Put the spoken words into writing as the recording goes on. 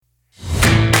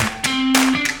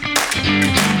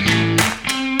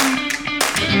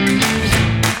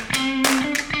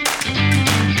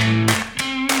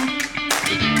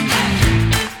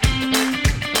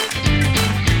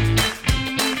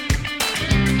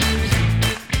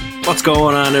What's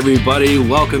going on, everybody?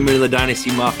 Welcome into the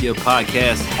Dynasty Mafia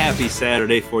podcast. Happy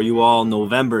Saturday for you all.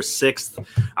 November 6th.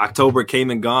 October came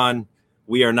and gone.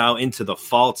 We are now into the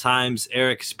fall times.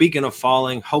 Eric, speaking of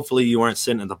falling, hopefully you aren't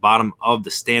sitting at the bottom of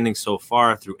the standing so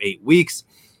far through 8 weeks.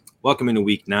 Welcome into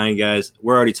week 9, guys.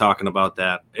 We're already talking about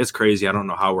that. It's crazy. I don't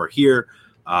know how we're here.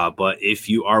 But if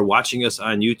you are watching us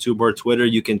on YouTube or Twitter,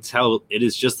 you can tell it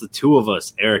is just the two of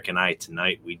us, Eric and I,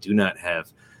 tonight. We do not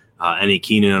have any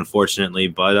Keenan, unfortunately.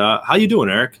 But how you doing,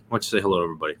 Eric? Why don't you say hello to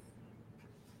everybody?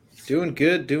 Doing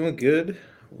good.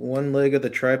 One leg of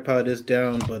the tripod is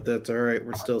down, but that's all right.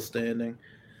 We're still standing.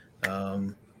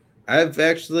 I've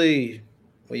actually,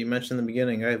 you mentioned in the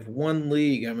beginning, I have one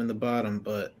league. I'm in the bottom,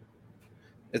 but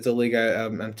it's a league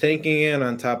I'm tanking in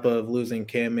on top of losing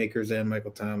Cam Akers and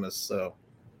Michael Thomas. So,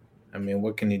 I mean,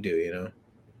 what can you do, you know?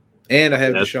 And I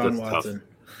have Deshaun Watson.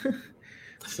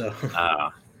 So.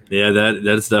 Yeah,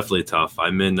 that's definitely tough.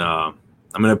 I'm in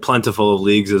a plentiful of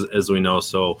leagues, as we know.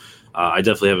 So I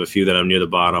definitely have a few that I'm near the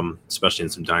bottom, especially in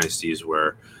some dynasties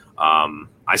where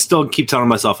I still keep telling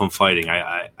myself I'm fighting.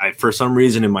 I for some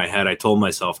reason in my head, I told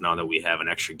myself now that we have an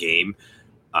extra game,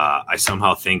 I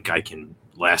somehow think I can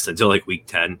last until like week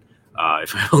 10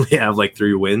 if I only have like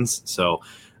 3 wins. So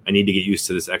I need to get used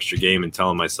to this extra game and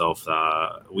telling myself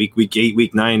week 8,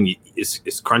 week 9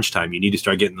 is crunch time. You need to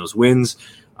start getting those wins.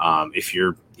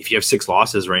 If you have 6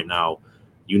 losses right now,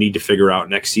 you need to figure out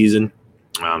next season.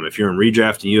 If you're in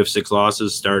redraft and you have 6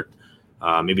 losses, start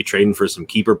maybe trading for some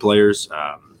keeper players.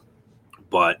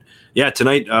 But yeah,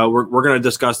 tonight we're going to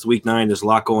discuss the week 9. There's a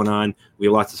lot going on. We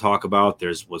have a lot to talk about.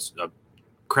 Was a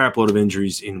crap load of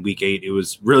injuries in week 8. It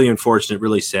was really unfortunate,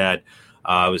 really sad.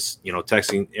 I was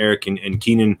texting Eric and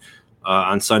Keenan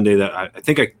on Sunday that I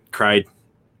think I cried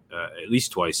at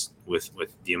least twice with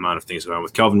the amount of things going on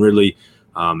with Calvin Ridley.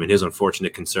 And his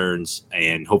unfortunate concerns,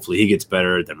 and hopefully he gets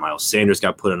better. Then Miles Sanders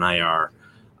got put on IR.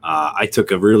 I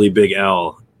took a really big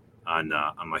L on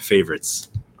my favorites,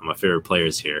 on my favorite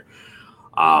players here.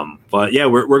 But yeah,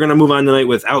 we're going to move on tonight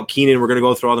without Keenan. We're going to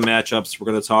go through all the matchups. We're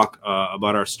going to talk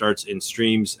about our starts and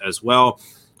streams as well.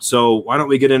 So why don't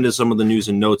we get into some of the news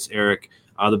and notes, Eric?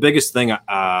 The biggest thing,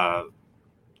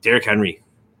 Derrick Henry,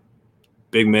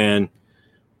 big man,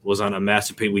 was on a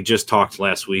massive pace. We just talked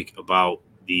last week about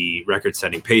the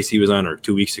record-setting pace he was on, or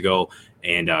 2 weeks ago,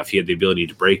 and if he had the ability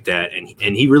to break that, and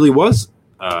he really was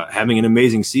having an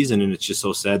amazing season, and it's just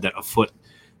so sad that a foot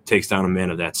takes down a man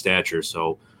of that stature.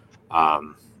 So I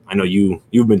know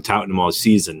you've been touting him all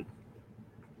season,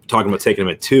 talking about taking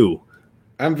him at 2.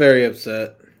 I'm very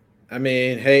upset. I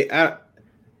mean, hey,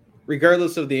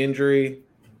 regardless of the injury,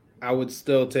 I would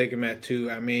still take him at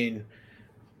 2. I mean,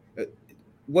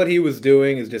 what he was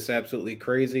doing is just absolutely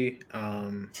crazy.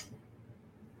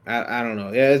 I don't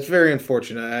know. Yeah, it's very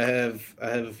unfortunate. I have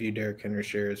a few Derrick Henry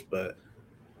shares, but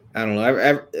I don't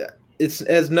know. It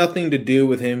has nothing to do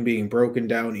with him being broken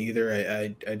down either.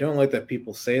 I don't like that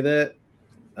people say that.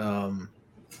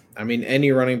 I mean,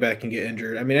 any running back can get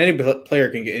injured. I mean, any player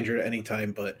can get injured at any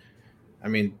time, but I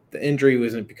mean, the injury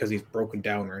wasn't because he's broken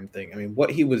down or anything. I mean,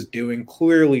 what he was doing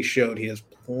clearly showed he has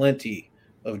plenty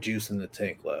of juice in the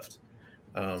tank left.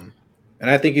 And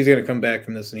I think he's going to come back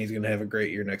from this, and he's going to have a great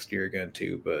year next year again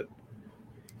too. But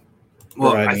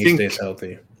I think he stays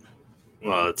healthy.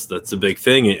 Well, that's a big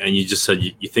thing. And you just said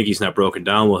you think he's not broken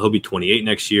down. Well, he'll be 28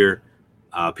 next year.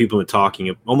 People have been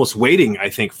talking, almost waiting, I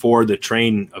think, for the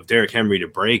train of Derrick Henry to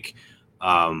break.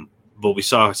 But we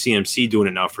saw CMC doing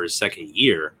it now for his second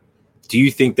year. Do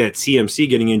you think that CMC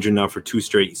getting injured now for 2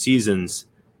 straight seasons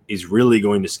is really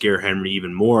going to scare Henry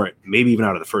even more, maybe even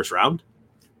out of the first round?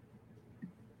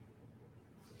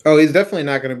 Oh, he's definitely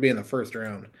not going to be in the first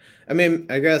round. I mean,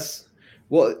 I guess.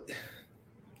 Well,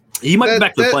 he might be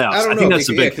back to the playoffs. I think that's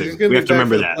the big thing. We have to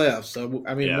remember that. Playoffs. So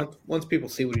I mean, once people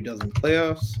see what he does in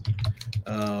playoffs,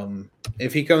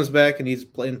 if he comes back and he's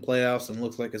playing playoffs and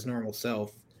looks like his normal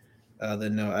self,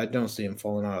 then no, I don't see him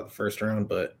falling out of the first round.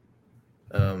 But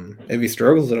if he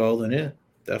struggles at all, then yeah,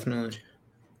 definitely.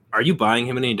 Are you buying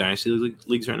him in any dynasty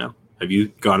leagues right now? Have you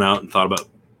gone out and thought about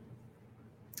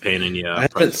paying any? I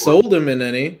haven't sold him in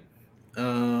any.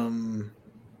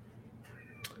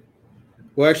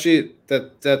 Well, actually,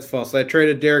 that's false. I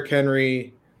traded Derrick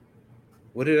Henry.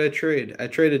 What did I trade? I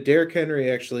traded Derrick Henry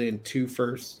actually in 2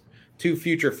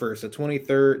 future firsts, a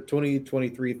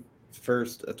 2023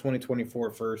 first, a 2024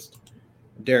 first.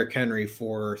 Derrick Henry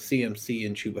for CMC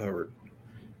and Chuba Hubbard.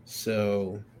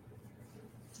 So,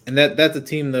 and that's a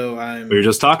team though. We were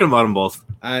just talking about them both.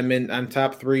 I'm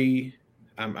top 3.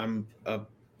 I'm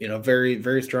a very,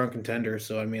 very strong contender.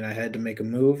 So I mean, I had to make a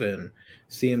move, and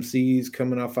CMC's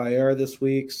coming off IR this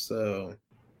week, so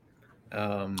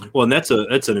Well, and that's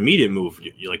an immediate move,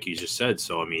 like you just said.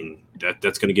 So I mean,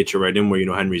 that's going to get you right in where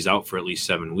Henry's out for at least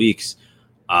 7 weeks.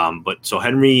 But so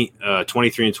Henry,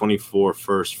 23 and 24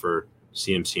 first for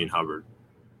CMC and Hubbard.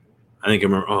 I think I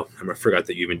remember. Oh, I forgot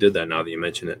that you even did that. Now that you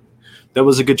mention it, that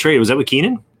was a good trade. Was that with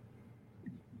Keenan?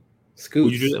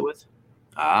 Scoots. Who'd you do that with?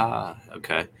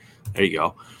 Okay. There you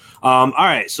go. All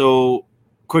right. So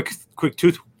quick,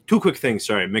 two quick things.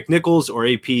 Sorry, McNichols or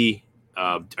AP.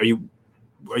 Are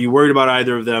you worried about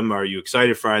either of them? Are you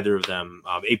excited for either of them?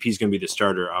 AP is going to be the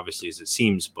starter, obviously, as it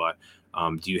seems. But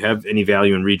do you have any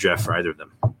value in redraft for either of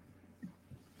them?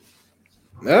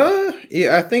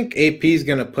 Yeah, I think AP is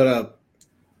going to put up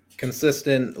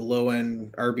consistent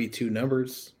low-end RB2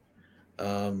 numbers.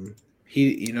 Everyone's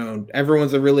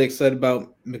really excited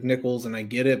about McNichols, and I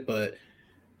get it, but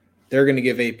they're going to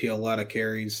give AP a lot of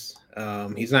carries.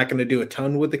 He's not going to do a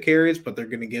ton with the carries, but they're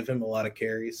going to give him a lot of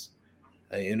carries.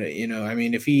 I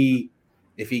mean, if he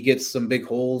gets some big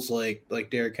holes like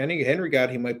Derrick Henry got,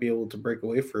 he might be able to break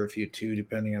away for a few too,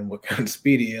 depending on what kind of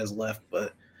speed he has left.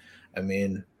 But I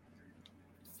mean,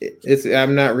 I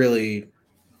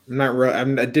didn't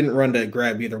run to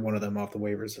grab either one of them off the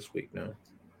waivers this week. No.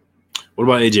 What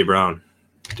about AJ Brown?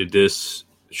 Did this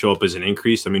show up as an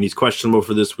increase? I mean, he's questionable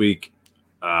for this week.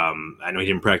 I know he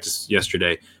didn't practice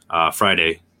yesterday,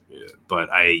 Friday, but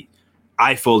I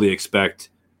fully expect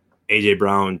AJ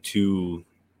Brown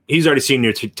he's already seen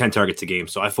near 10 targets a game,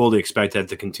 so I fully expect that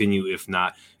to continue, if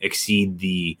not exceed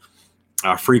the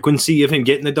frequency of him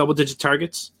getting the double-digit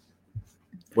targets.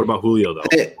 What about Julio, though?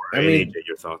 AJ,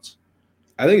 your thoughts?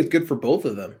 I think it's good for both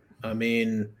of them. I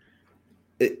mean,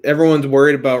 everyone's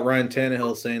worried about Ryan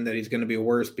Tannehill saying that he's going to be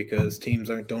worse because teams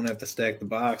don't have to stack the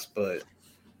box, but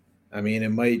I mean,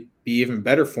 it might be even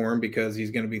better for him because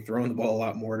he's going to be throwing the ball a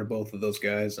lot more to both of those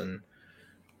guys. And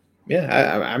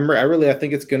yeah, I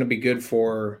think it's going to be good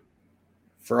for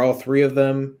all three of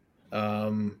them.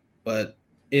 But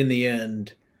in the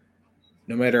end,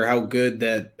 no matter how good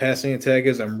that passing attack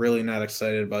is, I'm really not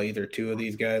excited about either two of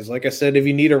these guys. Like I said, if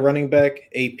you need a running back,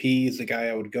 AP is the guy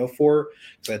I would go for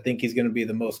because I think he's going to be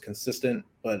the most consistent.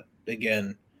 But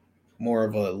again, more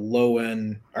of a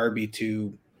low-end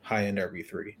RB2, high-end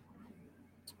RB3.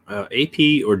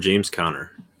 AP or James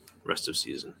Conner rest of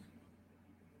season?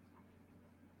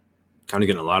 Kind of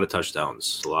getting a lot of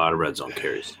touchdowns, a lot of red zone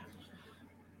carries,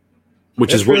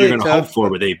 which is what you're going to hope for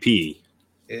with AP.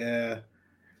 Yeah.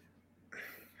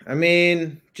 I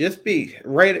mean, just be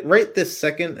right this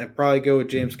second, I'd probably go with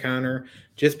James Conner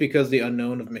just because the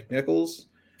unknown of McNichols.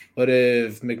 But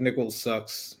if McNichols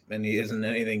sucks and he isn't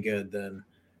anything good, then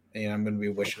I'm going to be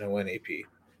wishing I went AP.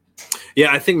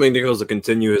 Yeah, I think McNichols will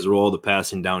continue his role, the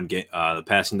passing down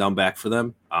back for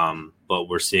them. But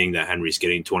we're seeing that Henry's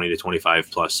getting 20 to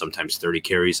 25 plus, sometimes 30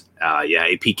 carries.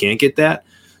 AP can't get that.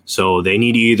 So they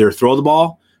need to either throw the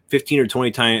ball 15 or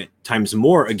 20 times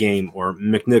more a game, or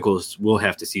McNichols will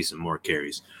have to see some more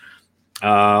carries.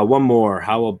 One more.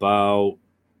 How about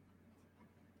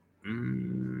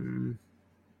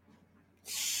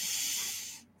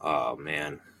oh,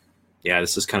 man. Yeah,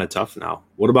 this is kind of tough now.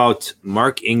 What about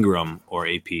Mark Ingram or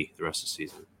AP the rest of the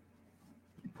season?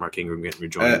 Mark Ingram getting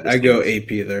rejoined. I go AP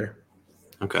there.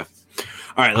 Okay.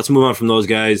 All right, let's move on from those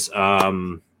guys.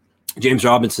 James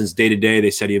Robinson's day-to-day, they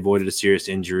said he avoided a serious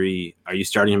injury. Are you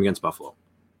starting him against Buffalo?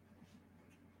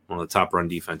 One of the top run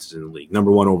defenses in the league. Number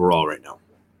 1 overall right now.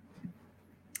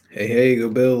 Hey, go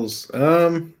Bills.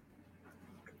 I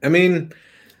mean,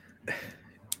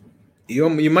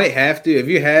 you might have to. If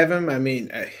you have him, I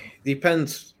mean,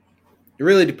 depends. It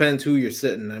really depends who you're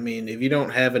sitting. I mean, if you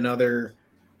don't have another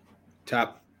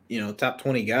top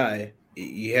 20 guy,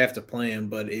 you have to play him.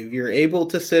 But if you're able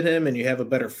to sit him and you have a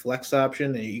better flex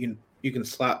option and you can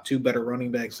slot 2 better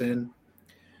running backs in,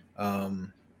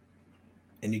 and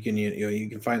you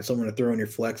can find someone to throw in your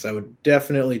flex, I would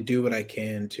definitely do what I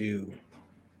can to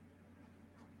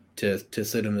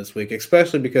sit him this week,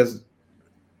 especially because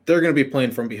they're going to be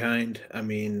playing from behind. I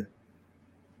mean,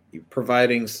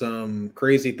 providing some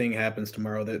crazy thing happens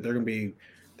tomorrow, they're going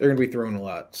to be throwing a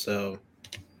lot. So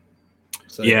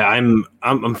yeah,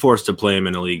 I'm forced to play him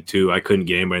in a league too. I couldn't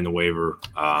get anybody in the waiver.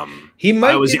 He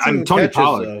might. I'm Tony catches,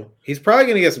 Pollard. Though. He's probably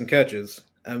going to get some catches.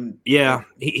 Yeah,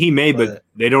 he may, but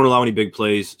they don't allow any big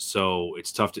plays, so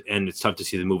it's tough to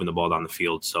see them moving the ball down the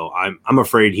field. So I'm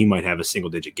afraid he might have a single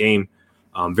digit game.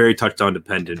 Very touchdown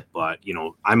dependent, but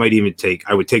I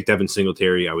would take Devin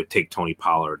Singletary. I would take Tony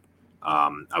Pollard.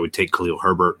 I would take Khalil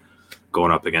Herbert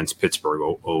going up against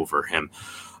Pittsburgh over him.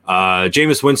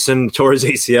 Jameis Winston tore his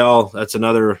ACL. That's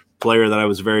another player that I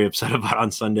was very upset about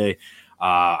on Sunday.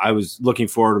 I was looking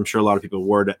forward. I'm sure a lot of people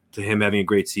were to him having a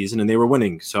great season, and they were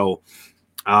winning. So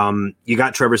You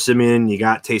got Trevor Siemian, you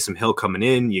got Taysom Hill coming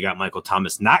in, you got Michael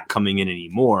Thomas not coming in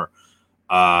anymore.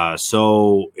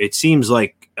 So it seems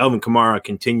like Alvin Kamara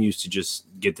continues to just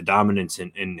get the dominance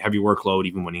and heavy workload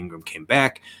even when Ingram came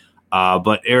back.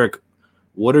 But Eric,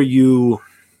 what are you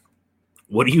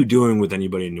doing with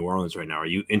anybody in New Orleans right now? Are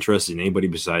you interested in anybody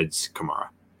besides Kamara?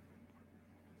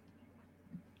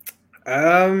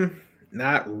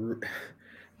 Not.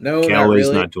 No, not Callaway's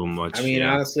really. not doing much. I mean,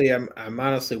 yeah. honestly, I'm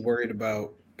honestly worried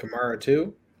about Kamara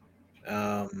too.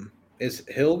 Is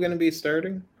Hill going to be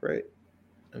starting? Right.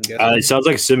 I'm guessing. It sounds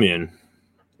like Siemian.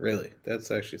 Really,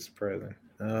 that's actually surprising.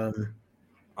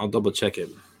 I'll double check it.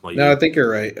 No, I think you're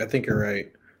right.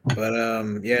 But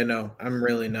yeah, no, I'm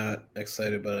really not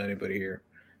excited about anybody here,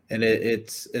 and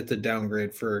it's a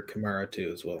downgrade for Kamara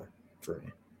too as well for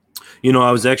me.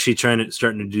 I was actually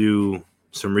starting to do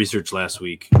some research last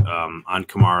week on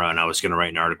Kamara, and I was going to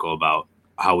write an article about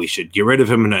how we should get rid of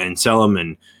him and sell him,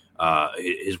 and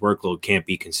his workload can't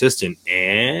be consistent.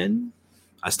 And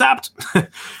I stopped.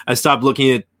 I stopped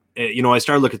looking at, I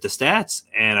started looking at the stats,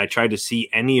 and I tried to see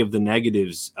any of the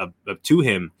negatives to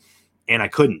him, and I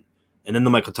couldn't. And then the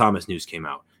Michael Thomas news came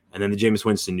out, and then the Jameis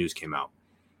Winston news came out.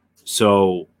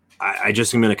 So I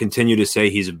just am going to continue to say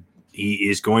he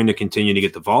is going to continue to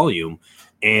get the volume,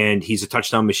 and he's a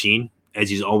touchdown machine, as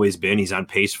he's always been. He's on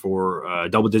pace for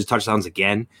double-digit touchdowns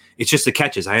again. It's just the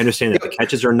catches. I understand that the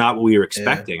catches are not what we were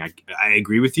expecting. Yeah. I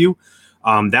agree with you.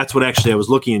 That's what actually I was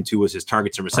looking into was his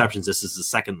targets and receptions. This is the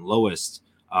second lowest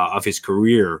of his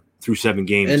career through 7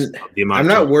 games. And I'm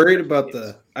not worried about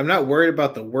the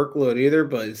workload either,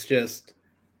 but it's just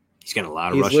he's getting a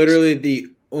lot of rushes. He's literally the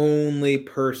only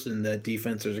person that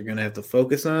defenses are going to have to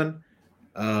focus on.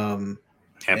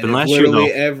 Happened last year, though.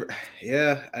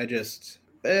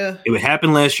 It would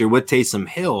happen last year with Taysom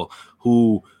Hill,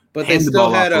 who handed the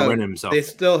ball off and ran himself. They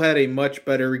still had a much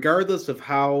better, regardless of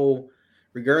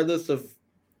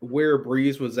where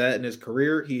Breeze was at in his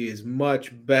career, he is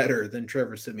much better than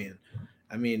Trevor Siemian.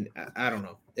 I mean, I don't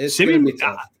know. It's going to be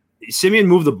tough. Siemian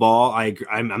moved the ball.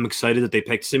 I'm excited that they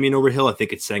picked Siemian over Hill. I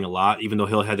think it's saying a lot, even though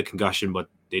Hill had the concussion, but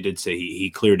they did say he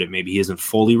cleared it. Maybe he isn't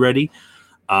fully ready.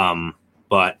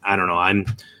 But I don't know.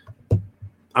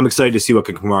 I'm excited to see what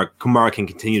Kamara can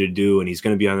continue to do, and he's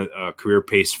going to be on a career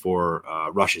pace for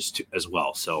rushes as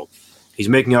well. So he's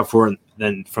making up for it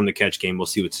then from the catch game. We'll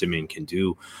see what Siemian can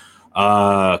do.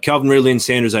 Calvin Ridley and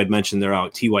Sanders, I'd mentioned they're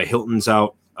out. T.Y. Hilton's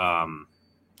out.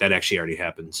 That actually already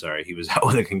happened. Sorry, he was out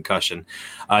with a concussion.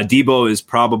 Debo is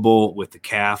probable with the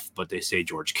calf, but they say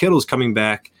George Kittle's coming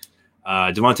back.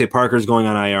 Devontae Parker's going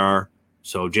on IR.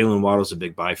 So Jalen Waddle's a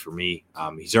big buy for me.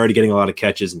 He's already getting a lot of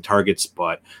catches and targets,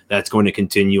 but that's going to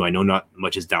continue. I know not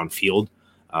much is downfield,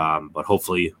 but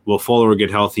hopefully Will Fuller will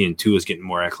get healthy and Tua is getting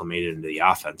more acclimated into the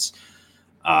offense.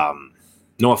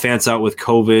 Noah Fant's out with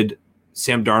COVID.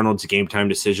 Sam Darnold's a game-time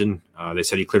decision. They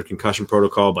said he cleared concussion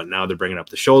protocol, but now they're bringing up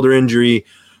the shoulder injury.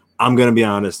 I'm going to be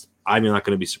honest. I'm not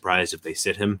going to be surprised if they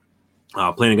sit him.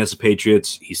 Playing against the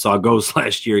Patriots, he saw ghosts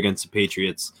last year against the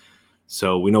Patriots.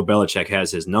 So we know Belichick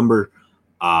has his number.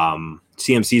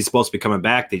 CMC is supposed to be coming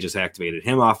back. They just activated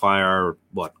him off IR,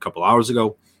 a couple hours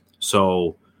ago.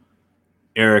 So,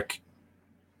 Eric,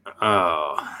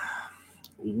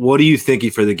 what are you thinking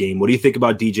for the game? What do you think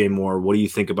about DJ Moore? What do you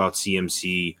think about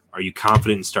CMC? Are you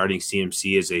confident in starting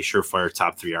CMC as a surefire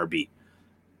top 3 RB?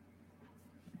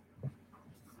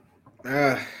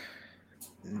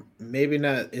 Maybe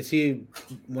not. Is he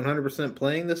 100%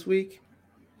 playing this week?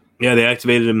 Yeah, they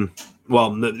activated him.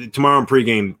 Well, tomorrow in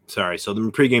pregame. Sorry, so the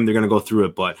pregame they're going to go through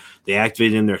it, but they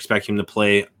activated him. They're expecting him to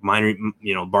play minor,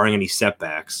 barring any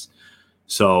setbacks.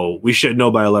 So we should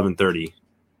know by 11:30.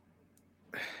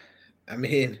 I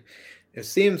mean, if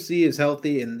CMC is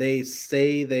healthy and they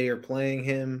say they are playing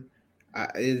him,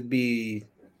 it'd be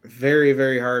very,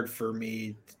 very hard for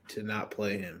me to not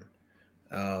play him.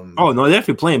 No, they're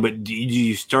definitely playing, but do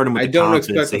you start him with the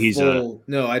confidence that he's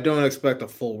No, I don't expect a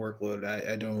full workload.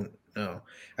 I don't know.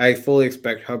 I fully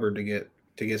expect Hubbard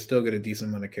to still get a decent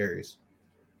amount of carries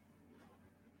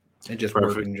and just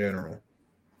work in general.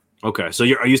 Okay, so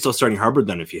are you still starting Hubbard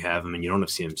then if you have him and you don't have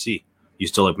CMC? You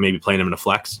still maybe playing him in a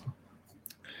flex?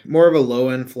 More of a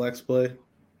low-end flex play.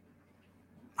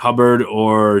 Hubbard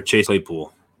or Chase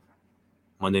Claypool?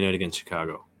 Monday night against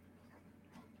Chicago.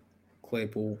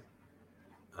 Claypool.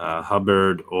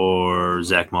 Hubbard or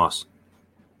Zach Moss?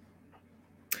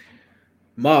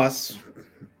 Moss.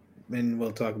 And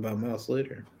we'll talk about Moss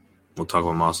later.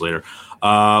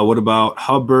 What about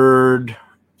Hubbard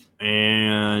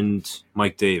and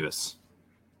Mike Davis?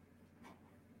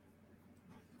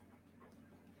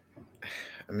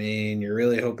 I mean, you're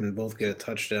really hoping both get a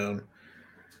touchdown.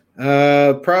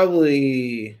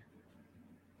 Probably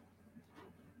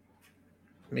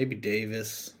maybe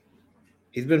Davis.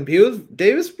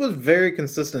 Davis was very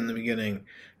consistent in the beginning.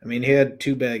 I mean, he had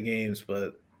 2 bad games,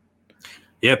 but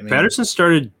Yeah, I mean, Patterson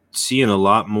started seeing a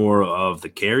lot more of the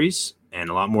carries and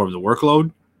a lot more of the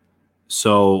workload.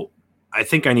 So I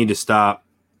think I need to stop.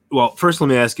 Well, first, let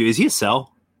me ask you: is he a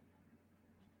sell?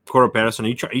 Cordell Patterson, are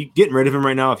you getting rid of him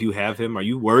right now? If you have him, are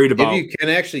you worried if about? you can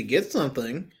actually get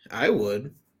something, I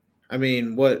would. I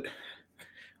mean, what?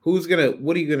 What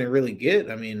are you gonna really get?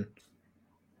 I mean,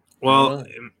 I don't Well, know.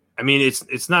 I mean,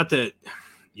 it's not that.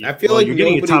 I feel Well, like you're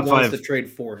getting a nobody top wants to five. trade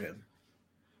for him.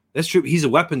 That's true. He's a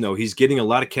weapon, though. He's getting a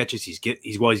lot of catches. He's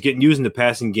getting used in the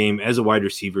passing game as a wide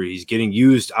receiver. He's getting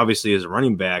used, obviously, as a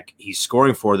running back. He's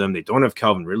scoring for them. They don't have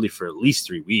Calvin Ridley for at least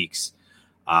 3 weeks.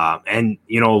 And,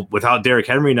 without Derrick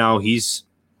Henry now, he's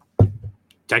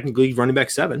technically running back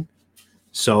 7.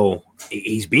 So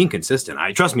he's being consistent.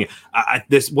 Trust me.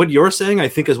 What you're saying, I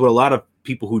think, is what a lot of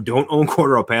people who don't own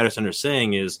Cordell Patterson are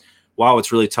saying is, wow,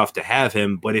 it's really tough to have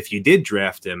him. But if you did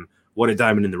draft him, what a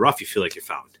diamond in the rough you feel like you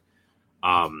found.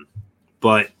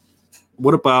 But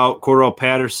what about Cordell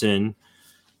Patterson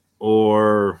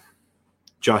or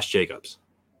Josh Jacobs?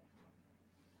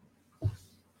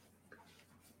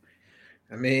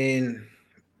 I mean,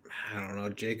 I don't know.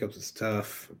 Jacobs is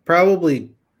tough.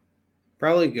 Probably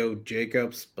go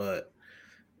Jacobs, but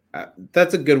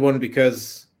that's a good one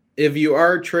because if you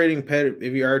are trading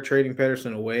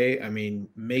Patterson away, I mean,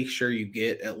 make sure you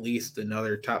get at least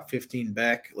another top 15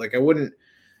 back. Like I wouldn't.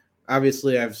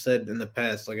 Obviously, I've said in the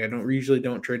past, like I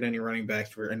don't trade any running backs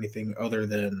for anything other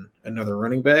than another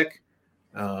running back.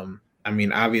 I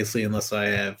mean, obviously, unless I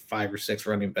have 5 or 6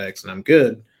 running backs and I'm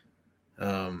good.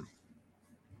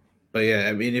 But yeah,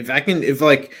 I mean, if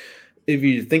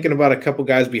you're thinking about a couple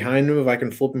guys behind him, if I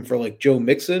can flip him for like Joe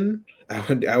Mixon,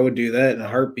 I would do that in a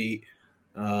heartbeat.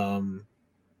 Who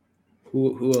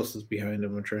else is behind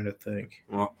him? I'm trying to think.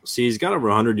 Well, see, he's got over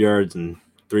 100 yards in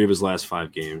 3 of his last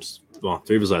 5 games. Well,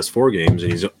 3 of his last 4 games,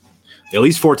 and he's at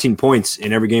least 14 points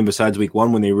in every game besides week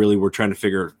 1 when they really were trying to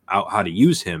figure out how to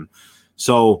use him.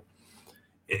 So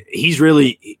he's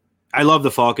really – I love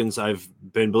the Falcons. I've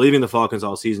been believing the Falcons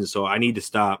all season, so I need to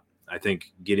stop, I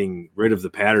think, getting rid of the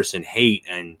Patterson hate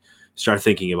and start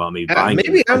thinking about maybe buying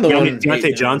maybe him. I'm the one.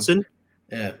 Deontay Johnson?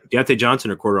 Yeah. Deontay Johnson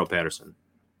or Cordell Patterson?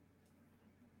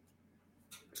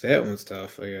 That one's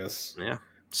tough, I guess. Yeah.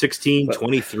 16,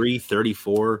 23,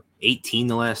 34, 18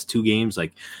 the last 2 games.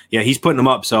 Like, yeah, he's putting them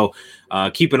up. So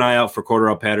keep an eye out for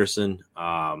Cordell Patterson.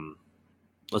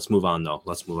 Let's move on, though.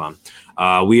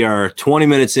 We are 20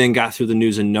 minutes in, got through the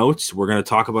news and notes. We're going to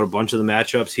talk about a bunch of the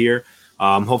matchups here.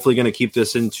 Hopefully going to keep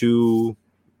this into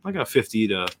like a 50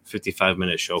 to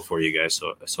 55-minute show for you guys,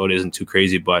 so it isn't too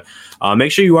crazy. But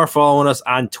make sure you are following us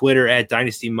on Twitter at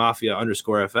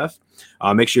DynastyMafia_FF.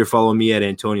 Make sure you're following me at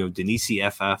Antonio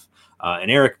DenissiFF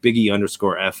and Eric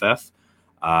Biggie_FF.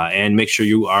 And make sure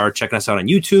you are checking us out on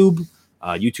YouTube,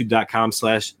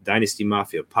 youtube.com/Dynasty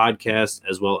Mafia Podcast,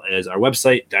 as well as our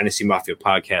website,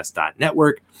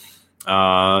 dynastymafiapodcast.network.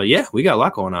 Yeah, we got a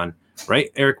lot going on, right,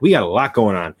 Eric? We got a lot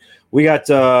going on. We got,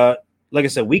 like I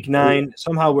said, week 9.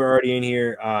 Somehow we're already in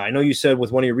here. I know you said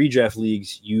with one of your redraft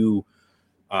leagues,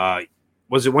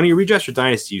 was it one of your redrafts or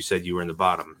Dynasty? You said you were in the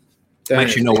bottom. I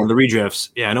actually know one of the redrafts.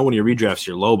 Yeah, I know one of your redrafts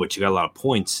you're low, but you got a lot of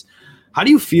points. How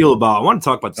do you feel about? I want to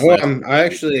talk about this.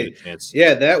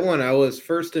 That one I was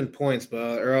first in points,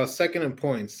 or I was second in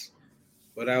points,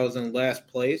 but I was in last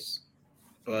place.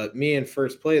 But me in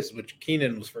first place, which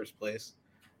Keenan was first place,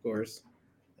 of course.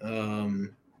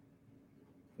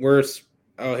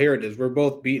 Here it is. We're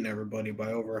both beating everybody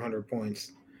by over 100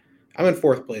 points. I'm in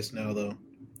 4th place now, though.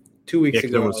 2 weeks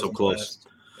ago, I was so close. Last.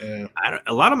 Yeah.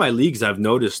 A lot of my leagues, I've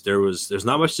noticed there's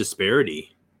not much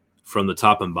disparity from the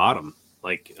top and bottom.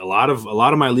 Like a lot of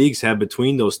my leagues have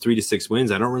between those 3 to 6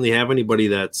 wins. I don't really have anybody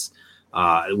that's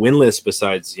winless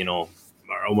besides our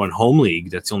one home league.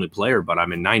 That's the only player. But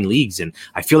I'm in 9 leagues, and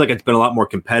I feel like it's been a lot more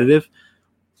competitive.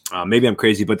 Maybe I'm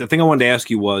crazy, but the thing I wanted to ask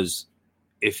you was,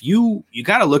 if you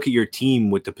got to look at your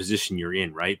team with the position you're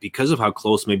in, right? Because of how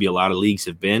close maybe a lot of leagues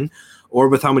have been, or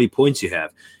with how many points you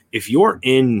have. If you're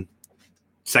in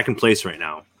 2nd place right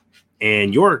now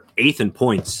and you're 8th in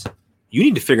points, you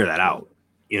need to figure that out.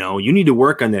 You need to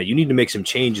work on that. You need to make some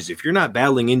changes. If you're not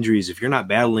battling injuries, if you're not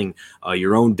battling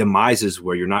your own demises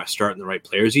where you're not starting the right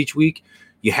players each week,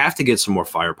 you have to get some more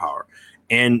firepower.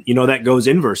 And, that goes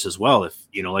inverse as well. If,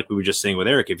 like we were just saying with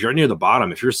Eric, if you're near the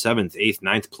bottom, if you're 7th, 8th,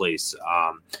 9th place,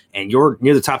 and you're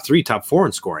near the top 3, top 4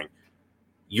 in scoring,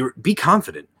 be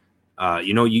confident.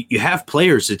 You have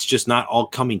players. It's just not all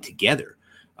coming together.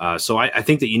 So I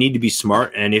think that you need to be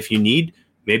smart. And if you need,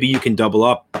 maybe you can double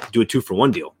up, do a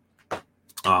 2-for-1 deal.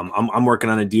 I'm working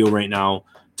on a deal right now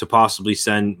to possibly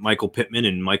send Michael Pittman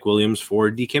and Mike Williams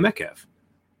for DK Metcalf.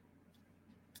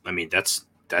 I mean, that's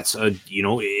a,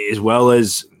 as well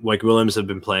as Mike Williams have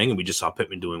been playing, and we just saw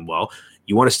Pittman doing well.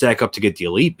 You want to stack up to get the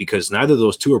elite because neither of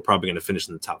those two are probably going to finish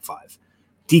in the top 5.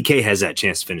 DK has that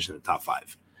chance to finish in the top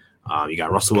 5. You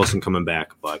got Russell Wilson coming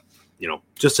back, but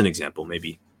just an example,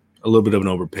 maybe a little bit of an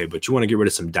overpay, but you want to get rid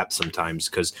of some depth sometimes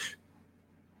because,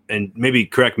 and maybe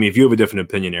correct me if you have a different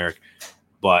opinion, Eric,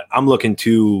 but I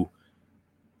don't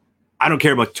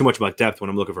care too much about depth when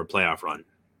I'm looking for a playoff run.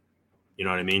 You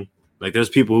know what I mean? Like there's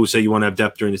people who say you want to have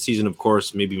depth during the season, of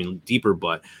course, maybe even deeper,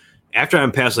 but after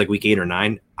I'm past like week 8 or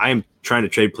 9, I am trying to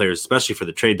trade players, especially for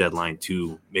the trade deadline,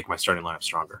 to make my starting lineup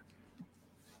stronger.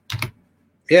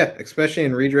 Yeah, especially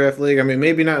in redraft league. I mean,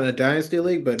 maybe not in a dynasty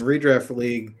league, but in redraft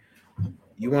league,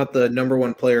 you want the number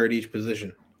 1 player at each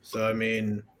position. So, I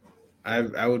mean,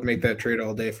 I would make that trade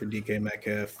all day for DK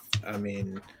Metcalf. I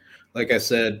mean, like I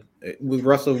said, with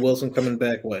Russell Wilson coming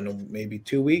back, maybe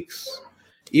 2 weeks?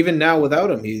 Even now without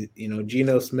him,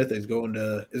 Geno Smith is going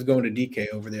to DK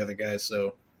over the other guys.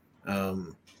 So,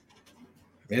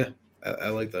 yeah, I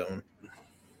like that one.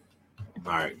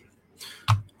 All right.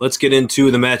 Let's get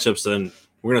into the matchups then.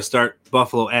 We're going to start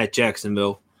Buffalo at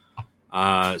Jacksonville.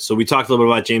 So we talked a little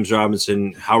bit about James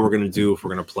Robinson, how we're going to do if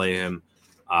we're going to play him.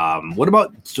 What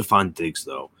about Stephon Diggs,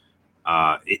 though?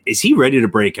 Is he ready to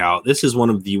break out? This is one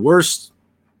of the worst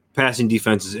passing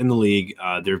defenses in the league.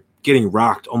 They're getting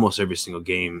rocked almost every single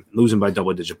game, losing by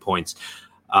double-digit points.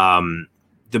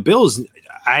 The Bills,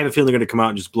 I have a feeling they're going to come out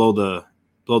and just blow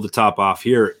the top off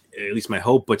here, at least my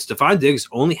hope. But Stephon Diggs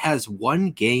only has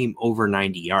 1 game over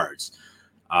 90 yards.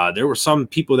 There were some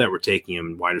people that were taking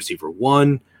him wide receiver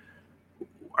 1.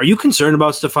 Are you concerned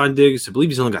about Stephon Diggs? I believe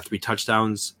he's only got 3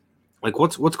 touchdowns. Like,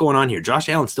 what's going on here? Josh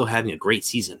Allen's still having a great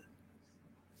season.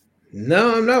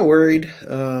 No, I'm not worried.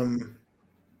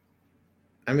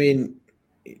 I mean,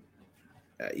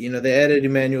 they added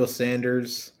Emmanuel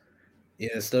Sanders.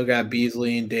 Still got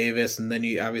Beasley and Davis, and then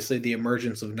obviously the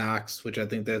emergence of Knox, which I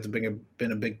think that's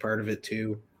been a big part of it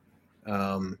too.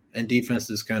 And defense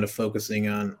is kind of focusing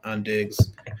on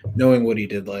Diggs, knowing what he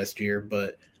did last year.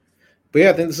 But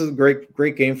yeah, I think this is a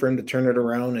great game for him to turn it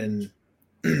around and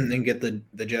get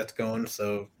the Jets going.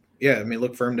 So yeah, I mean,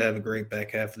 look for him to have a great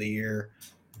back half of the year.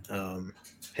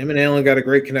 Him and Allen got a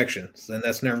great connection, and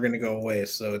that's never going to go away.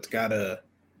 So it's gotta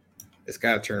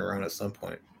turn around at some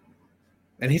point.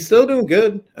 And he's still doing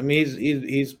good. I mean,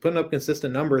 he's putting up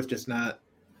consistent numbers, just not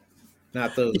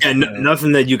those. Yeah,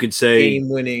 nothing that you could say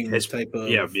game-winning type of.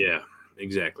 Yeah,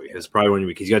 exactly. It's probably 1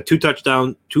 week. He's got 2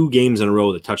 games in a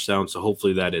row with a touchdown, so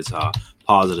hopefully that is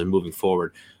positive moving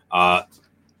forward.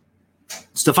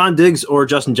 Stephon Diggs or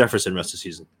Justin Jefferson rest of the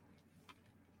season?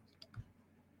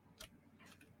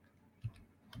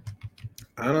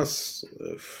 That's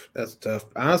tough.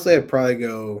 Honestly, I'd probably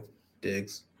go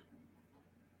Diggs.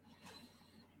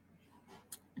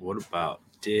 What about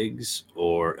Diggs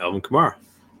or Alvin Kamara?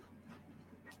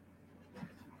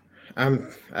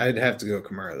 I'd have to go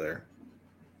Kamara there.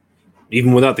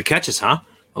 Even without the catches, huh?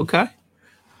 Okay.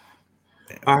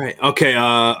 Yeah. All right. Okay.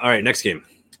 All right. Next game.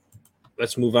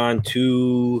 Let's move on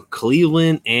to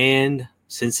Cleveland and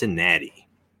Cincinnati.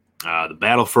 The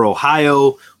battle for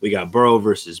Ohio. We got Burrow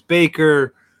versus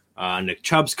Baker. Nick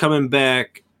Chubb's coming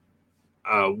back.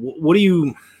 What do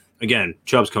you? Again,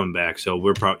 Chubb's coming back, so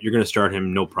you're going to start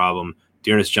him, no problem.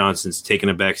 Dearness Johnson's taking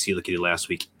a back seat like he did last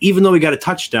week. Even though he got a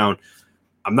touchdown,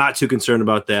 I'm not too concerned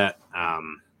about that.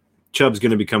 Chubb's going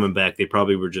to be coming back. They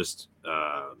probably were just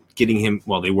getting him.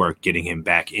 Well, they were getting him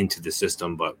back into the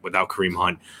system, but without Kareem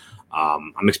Hunt,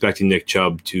 I'm expecting Nick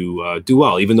Chubb to do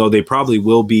well, even though they probably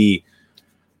will be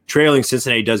trailing.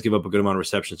 Cincinnati does give up a good amount of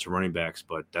receptions to running backs,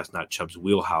 but that's not Chubb's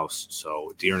wheelhouse,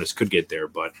 so Dearness could get there.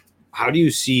 But how do you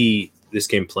see this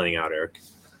game playing out, Eric?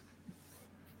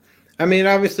 I mean,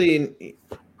 obviously,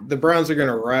 the Browns are going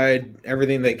to ride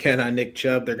everything they can on Nick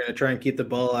Chubb. They're going to try and keep the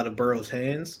ball out of Burrow's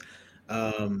hands.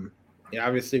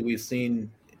 Obviously, we've seen,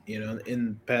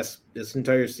 in past this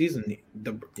entire season,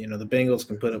 the Bengals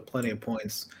can put up plenty of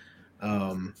points.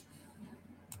 But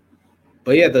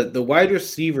yeah, the wide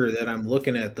receiver that I'm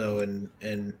looking at though, and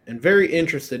very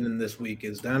interested in this week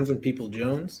is Donovan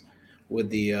Peoples-Jones with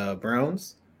the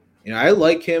Browns. I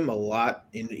like him a lot.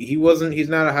 He's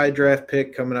not a high draft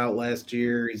pick coming out last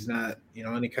year. He's not,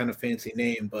 any kind of fancy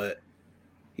name, but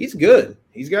he's good.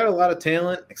 He's got a lot of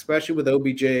talent, especially with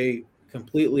OBJ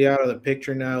completely out of the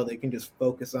picture now. They can just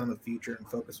focus on the future and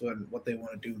focus on what they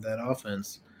want to do with that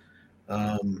offense.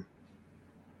 I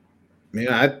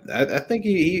think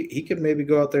he could maybe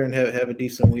go out there and have a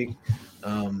decent week.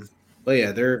 But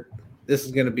yeah, this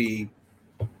is going to be,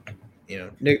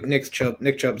 Nick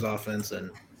Chubb's offense,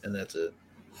 and that's it.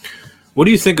 What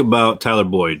do you think about Tyler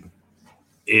Boyd?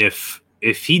 If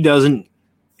he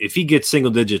gets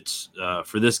single digits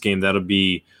for this game, that'll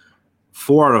be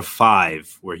 4 out of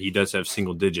 5 where he does have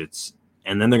single digits,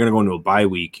 and then they're going to go into a bye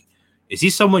week. Is he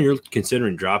someone you're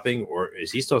considering dropping, or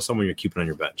is he still someone you're keeping on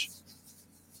your bench?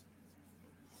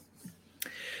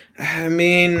 I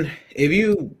mean, if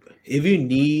you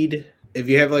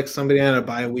have like somebody on a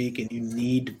bye week and you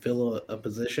need to fill a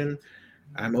position,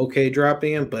 I'm okay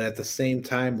dropping him. But at the same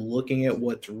time, looking at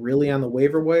what's really on the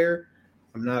waiver wire,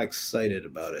 I'm not excited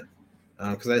about it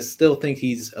because I still think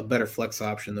he's a better flex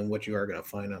option than what you are going to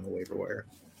find on the waiver wire.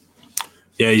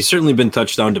 Yeah, he's certainly been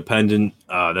touchdown dependent.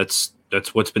 That's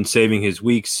what's been saving his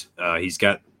weeks. He's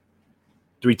got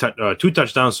 2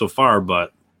 touchdowns so far,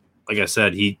 but like I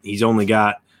said, he's only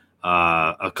got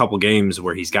a couple games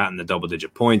where he's gotten the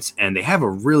double-digit points, and they have a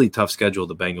really tough schedule,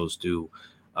 the Bengals do,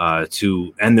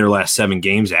 to end their last 7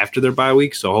 games after their bye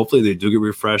week. So hopefully they do get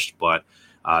refreshed, but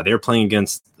they're playing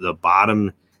against the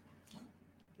bottom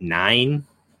 9.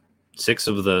 6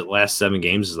 of the last 7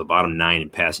 games is the bottom 9 in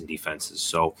passing defenses.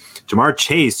 So Jamar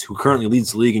Chase, who currently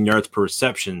leads the league in yards per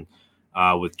reception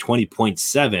with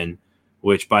 20.7,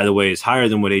 which, by the way, is higher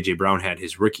than what A.J. Brown had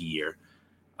his rookie year.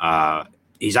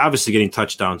 He's obviously getting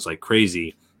touchdowns like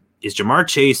crazy. Is Jamar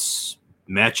Chase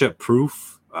matchup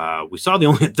proof? We saw they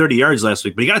only had 30 yards last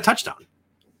week, but he got a touchdown.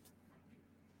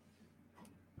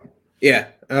 Yeah.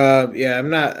 I'm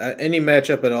not any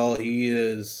matchup at all.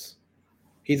 He's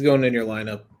going in your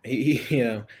lineup.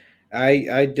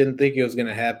 I didn't think it was going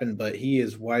to happen, but he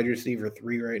is wide receiver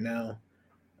 3 right now.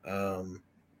 I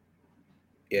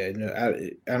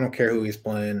don't care who he's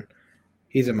playing.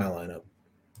 He's in my lineup.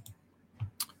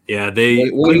 Yeah,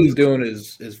 what he's doing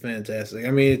is fantastic.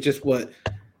 I mean, it's just what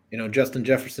Justin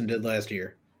Jefferson did last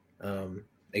year.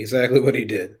 Exactly what he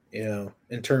did. In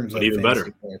terms of even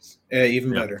better points. Yeah,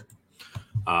 even better.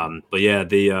 But yeah,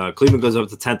 the Cleveland goes up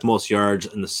to 10th most yards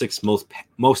and the 6th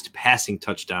most passing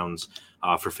touchdowns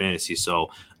for fantasy. So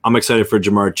I'm excited for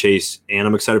Jamar Chase, and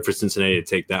I'm excited for Cincinnati to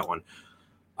take that one.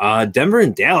 Denver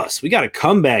and Dallas, we got a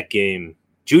comeback game.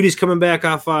 Judy's coming back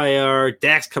off IR.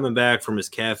 Dak's coming back from his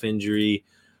calf injury.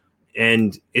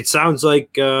 And it sounds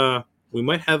like we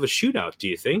might have a shootout, do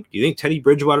you think? Do you think Teddy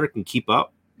Bridgewater can keep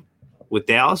up with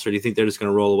Dallas, or do you think they're just going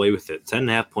to roll away with it?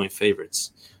 10.5-point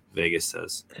favorites, Vegas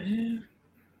says.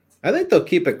 I think they'll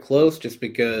keep it close just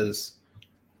because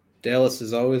Dallas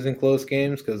is always in close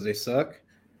games because they suck.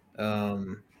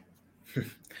 Their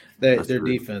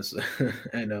defense,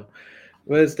 I know.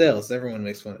 But it's Dallas. Everyone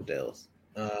makes fun of Dallas.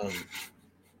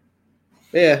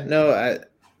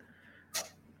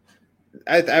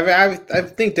 I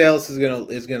think Dallas is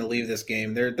gonna leave this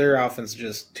game. Their offense is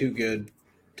just too good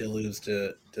to lose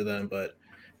to them, but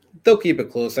they'll keep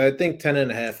it close. I think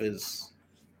 10.5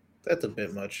 that's a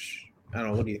bit much. I don't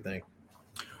know. What do you think?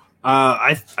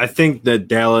 I think that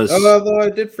Dallas. Although I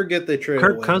did forget they traded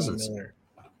Kirk Cousins. Von Miller.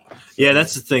 Yeah,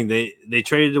 that's the thing. They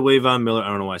traded away Von Miller. I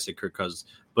don't know why I said Kirk Cousins,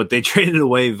 but they traded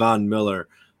away Von Miller.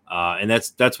 And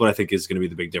that's what I think is going to be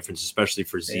the big difference, especially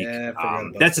for Zeke. Yeah,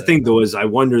 that's the thing, though, is I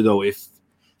wonder, though, if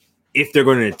they're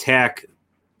going to attack,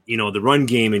 the run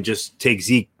game and just take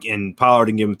Zeke and Pollard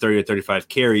and give him 30 or 35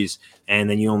 carries, and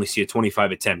then you only see a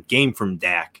 25 attempt game from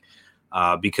Dak,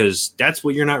 because that's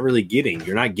what you're not really getting.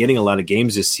 You're not getting a lot of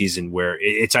games this season where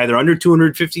it's either under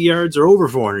 250 yards or over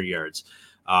 400 yards.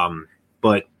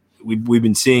 But we've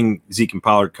been seeing Zeke and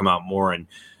Pollard come out more, and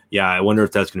yeah, I wonder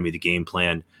if that's going to be the game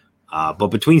plan. But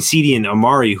between CeeDee and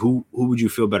Amari, who would you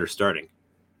feel better starting?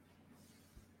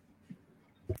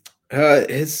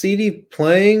 Is CeeDee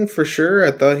playing for sure?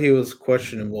 I thought he was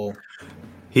questionable.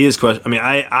 He is questionable.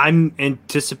 I mean, I'm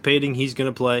anticipating he's going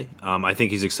to play. I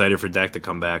think he's excited for Dak to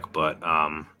come back, but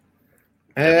I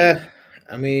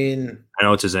mean, I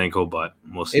know it's his ankle, but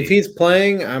we'll see. If he's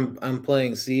playing, I'm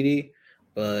playing CeeDee,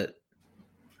 but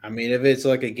I mean, if it's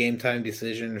like a game time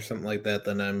decision or something like that,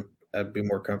 then I'd be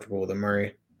more comfortable with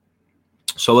Amari.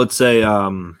 So let's say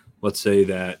that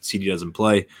CeeDee doesn't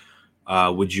play.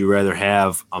 Would you rather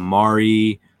have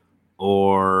Amari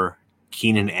or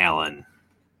Keenan Allen?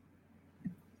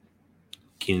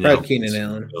 Keenan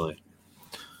Allen. Really.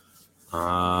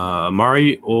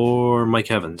 Amari or Mike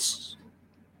Evans?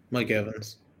 Mike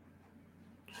Evans.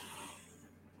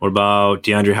 What about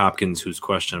DeAndre Hopkins, who's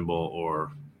questionable,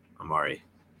 or Amari?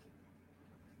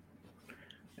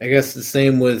 I guess the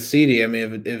same with CeeDee. I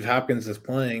mean, if Hopkins is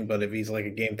playing, but if he's like a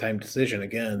game time decision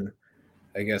again,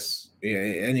 I guess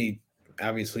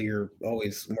obviously you're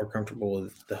always more comfortable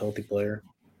with the healthy player.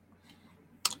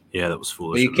 Yeah, that was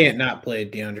foolish. But you can't not play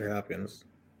DeAndre Hopkins.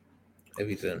 if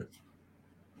he's in.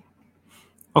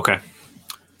 Okay.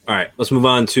 All right. Let's move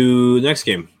on to the next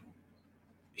game.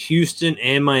 Houston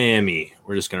and Miami.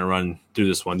 We're just going to run through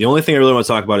this one. The only thing I really want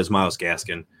to talk about is Myles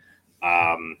Gaskin.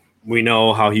 We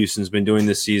know how Houston's been doing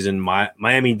this season.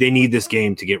 Miami, they need this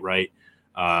game to get right.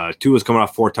 Tua's coming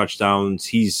off 4 touchdowns.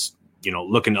 He's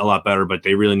looking a lot better, but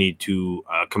they really need to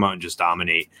come out and just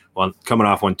dominate. Well, coming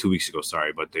off 2 weeks ago,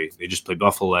 sorry, but they just played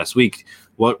Buffalo last week.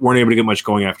 Weren't able to get much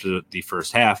going after the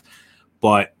first half.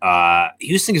 But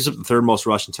Houston gives up the 3rd most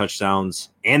rushing touchdowns,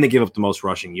 and they give up the most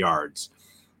rushing yards.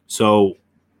 So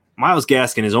Myles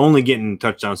Gaskin is only getting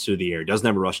touchdowns through the air. Doesn't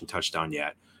have a rushing touchdown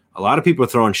yet. A lot of people are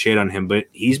throwing shade on him, but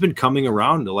he's been coming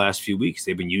around the last few weeks.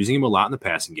 They've been using him a lot in the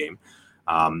passing game.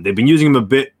 They've been using him a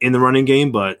bit in the running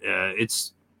game, but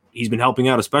he's been helping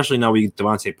out, especially now with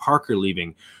Devontae Parker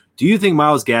leaving. Do you think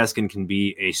Myles Gaskin can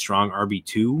be a strong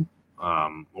RB2,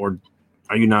 or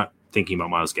are you not thinking about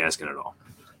Myles Gaskin at all?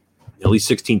 At least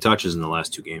 16 touches in the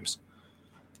last 2 games.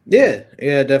 Yeah,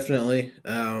 definitely.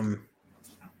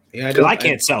 I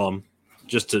can't sell him.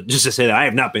 Just to say that I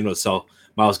have not been able to sell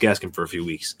Myles Gaskin for a few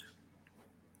weeks.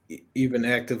 You've been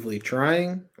actively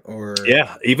trying, or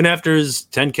even after his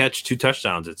 10 catch, 2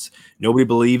 touchdowns, it's nobody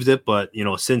believed it, but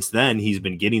since then he's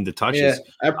been getting the touches.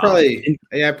 I probably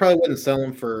wouldn't sell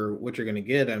him for what you're going to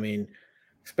get. I mean,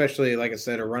 especially like I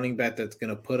said, a running back that's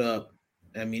going to put up.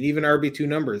 I mean, even RB2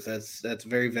 numbers, that's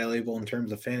very valuable in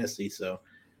terms of fantasy. So,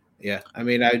 yeah, I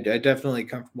mean, I definitely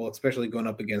comfortable, especially going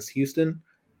up against Houston.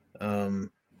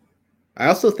 I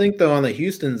also think, though, on the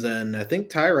Houston's end, I think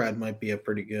Tyrod might be a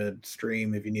pretty good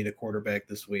stream if you need a quarterback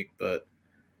this week. But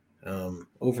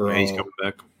overall, he's coming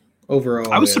back.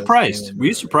 Overall, I was surprised. Were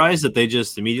you surprised that they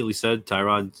just immediately said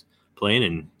Tyrod's playing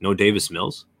and no Davis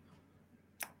Mills?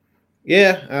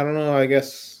 Yeah, I don't know. I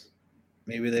guess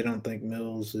maybe they don't think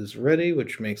Mills is ready,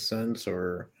 which makes sense,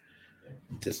 or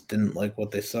just didn't like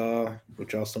what they saw,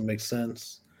 which also makes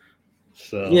sense.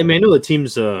 So yeah, man, I know the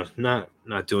team's not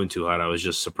doing too hot. I was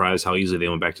just surprised how easily they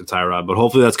went back to Tyrod, but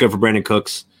hopefully that's good for Brandon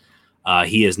Cooks.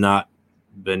 He has not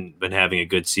been having a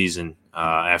good season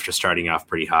after starting off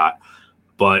pretty hot.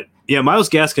 But yeah, Myles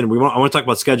Gaskin. I want to talk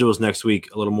about schedules next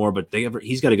week a little more, but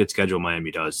he's got a good schedule.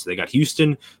 Miami does. So they got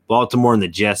Houston, Baltimore, and the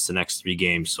Jets the next 3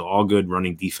 games. So all good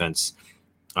running defense,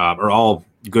 or all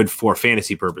good for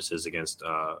fantasy purposes against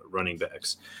running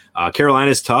backs.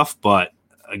 Carolina's tough, but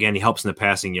again, he helps in the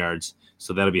passing yards,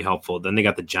 so that'll be helpful. Then they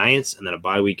got the Giants, and then a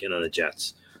bye week, and then the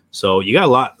Jets. So you got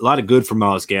a lot of good for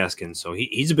Myles Gaskin. So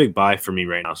he's a big buy for me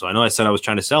right now. So I know I said I was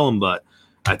trying to sell him, but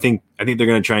I think they're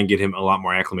going to try and get him a lot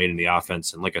more acclimated in the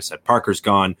offense. And like I said, Parker's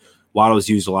gone. Waddle's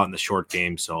used a lot in the short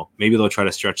game, so maybe they'll try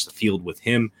to stretch the field with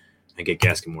him and get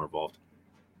Gaskin more involved.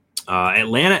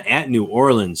 Atlanta at New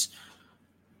Orleans.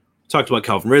 Talked about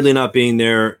Calvin Ridley not being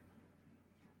there.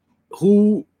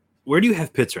 Where do you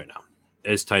have Pitts right now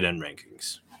as tight end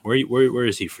rankings? Where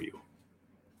is he for you?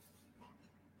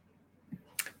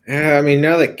 Yeah, I mean,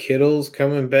 now that Kittle's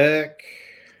coming back,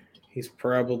 he's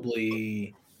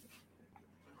probably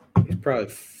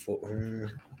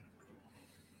 4.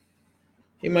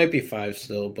 He might be 5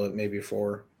 still, but maybe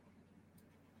 4.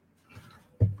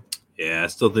 Yeah, I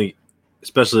still think,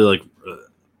 especially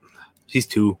he's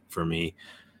 2 for me.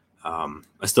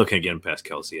 I still can't get him past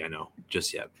Kelsey, I know,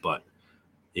 just yet. But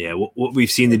yeah, what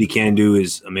we've seen that he can do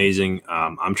is amazing.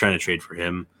 I'm trying to trade for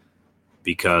him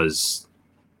because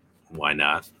why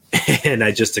not? And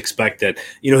I just expect that,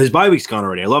 his bye week's gone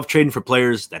already. I love trading for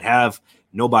players that have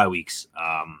no bye weeks.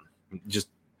 Just,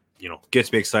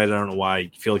 gets me excited. I don't know why.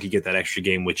 I feel like you get that extra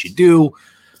game, which you do.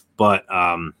 But,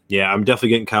 yeah, I'm definitely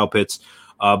getting Kyle Pitts.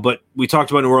 But we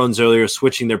talked about New Orleans earlier,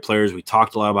 switching their players. We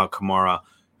talked a lot about Kamara.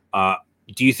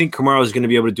 Do you think Kamara is going to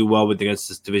be able to do well against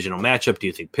this divisional matchup? Do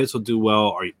you think Pitts will do well?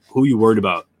 Or who are you worried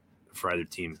about for either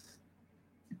team?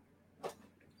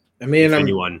 I mean,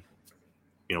 anyone.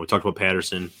 We talked about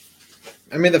Patterson.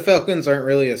 I mean, the Falcons aren't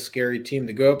really a scary team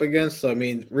to go up against. So, I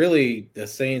mean, really, the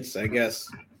Saints, I guess,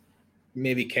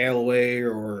 maybe Callaway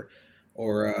or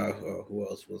who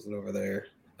else was it over there?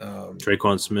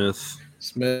 Traquan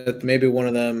Smith, maybe one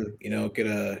of them, get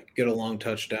a long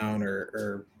touchdown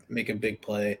or make a big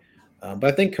play. But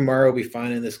I think Kamara will be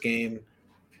fine in this game.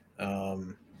 I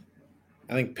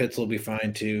think Pitts will be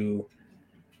fine too.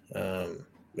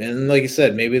 And like you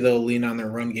said, maybe they'll lean on their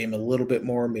run game a little bit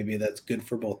more. Maybe that's good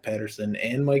for both Patterson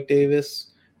and Mike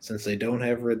Davis since they don't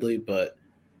have Ridley. But,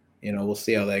 we'll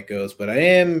see how that goes. But I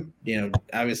am,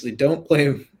 obviously don't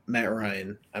blame Matt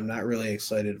Ryan. I'm not really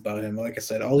excited about him. Like I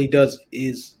said, all he does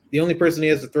is the only person he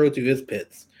has to throw to is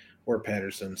Pitts or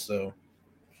Patterson. So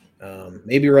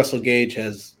maybe Russell Gage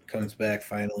comes back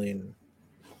finally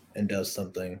and does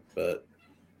something. But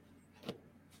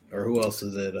or who else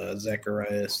is it?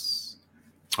 Zacharias.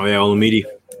 Oh yeah, Olamide.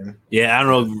 Yeah, I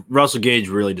don't know. Russell Gage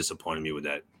really disappointed me with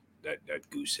that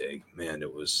goose egg. Man,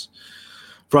 it was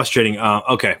frustrating.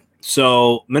 Okay,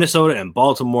 so Minnesota and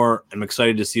Baltimore. I'm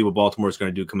excited to see what Baltimore is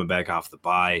going to do coming back off the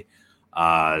bye.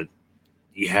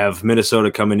 You have Minnesota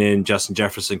coming in, Justin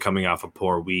Jefferson coming off a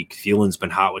poor week. Thielen's been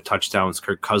hot with touchdowns.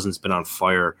 Kirk Cousins been on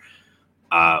fire.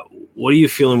 What are you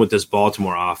feeling with this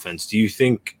Baltimore offense? Do you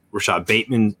think Rashad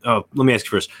Bateman? Let me ask you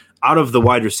first. Out of the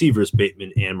wide receivers,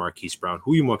 Bateman and Marquise Brown,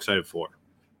 who are you more excited for?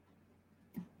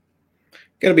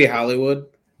 Gonna be Hollywood.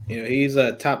 He's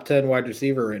a top 10 wide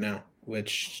receiver right now,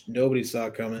 which nobody saw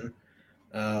coming.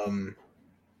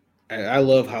 I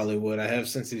love Hollywood. I have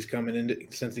since he came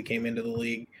into the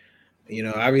league.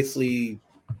 Obviously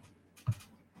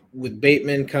with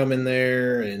Bateman coming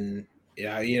there, and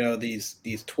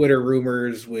these Twitter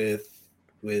rumors with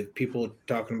people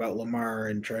talking about Lamar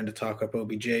and trying to talk up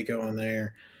OBJ going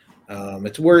there.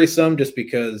 It's worrisome just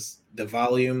because the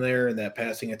volume there and that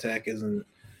passing attack isn't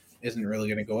really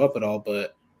going to go up at all.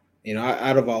 But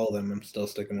out of all of them, I'm still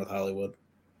sticking with Hollywood.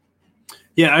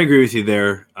 Yeah, I agree with you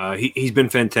there. He's been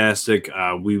fantastic.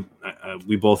 We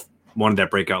both wanted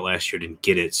that breakout last year, didn't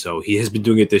get it, so he has been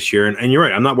doing it this year. And you're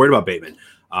right, I'm not worried about Bateman.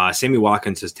 Sammy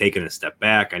Watkins has taken a step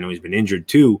back. I know he's been injured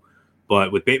too,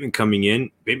 but with Bateman coming in,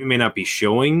 Bateman may not be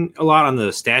showing a lot on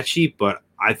the stat sheet, but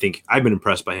I think I've been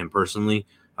impressed by him personally,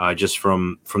 just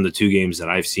from the 2 games that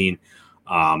I've seen.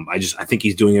 I think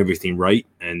he's doing everything right,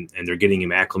 and they're getting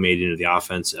him acclimated into the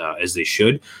offense as they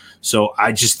should. So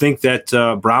I just think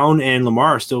that Brown and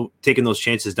Lamar are still taking those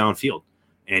chances downfield,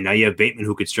 and now you have Bateman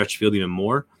who could stretch the field even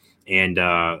more. And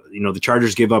the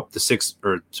Chargers give up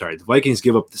the Vikings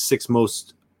give up the sixth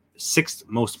most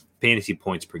fantasy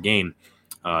points per game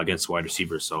against wide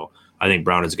receivers. So I think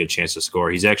Brown has a good chance to score.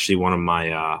 He's actually one of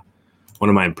my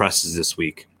impresses this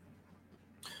week.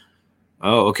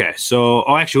 Oh, okay.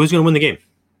 So, actually, who's going to win the game?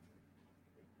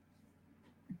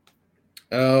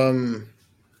 Who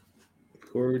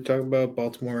are we talking about?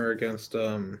 Baltimore against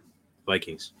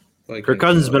Vikings. Kirk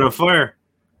Cousins has been on fire.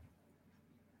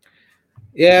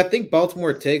 Yeah, I think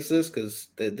Baltimore takes this because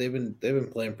they've been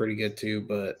playing pretty good too.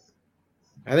 But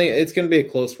I think it's going to be a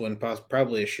close one,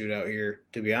 probably a shootout here.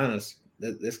 To be honest,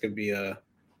 this could be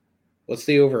what's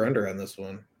the over under on this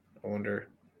one? I wonder.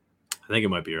 I think it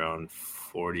might be around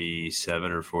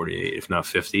 47 or 48, if not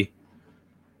 50.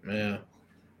 Yeah.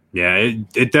 Yeah,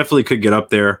 it definitely could get up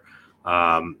there.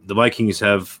 The Vikings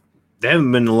haven't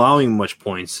been allowing much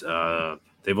points. They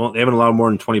haven't allowed more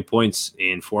than 20 points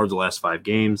in 4 of the last 5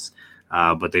 games.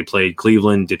 But they played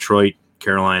Cleveland, Detroit,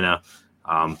 Carolina.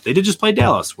 They did just play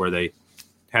Dallas, where they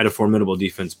had a formidable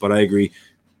defense. But I agree,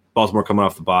 Baltimore coming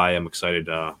off the bye. I'm excited.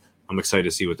 I'm excited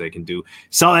to see what they can do.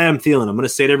 Sell Adam Thielen. I'm going to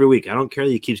say it every week. I don't care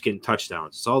that he keeps getting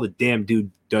touchdowns. It's all the damn dude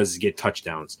does is get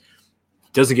touchdowns. He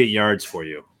doesn't get yards for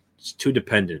you. It's too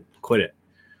dependent. Quit it.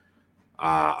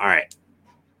 All right.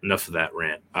 Enough of that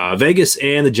rant. Vegas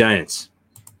and the Giants.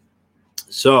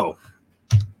 So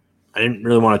I didn't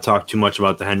really want to talk too much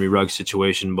about the Henry Ruggs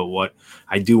situation, but what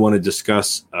I do want to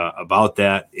discuss about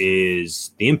that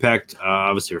is the impact,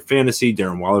 obviously, for fantasy.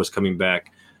 Darren Waller's coming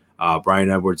back.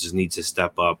 Brian Edwards needs to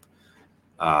step up.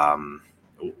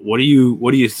 What are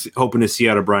you hoping to see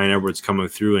out of Brian Edwards coming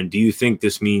through? And do you think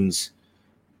this means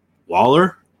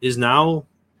Waller is now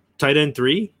tight end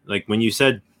 3? Like when you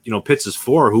said, Pitts is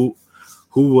 4, who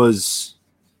was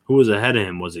ahead of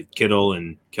him? Was it Kittle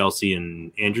and Kelsey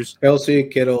and Andrews? Kelsey,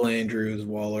 Kittle, Andrews,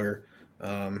 Waller.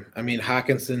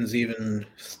 Hawkinson's even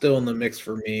still in the mix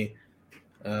for me.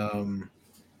 Then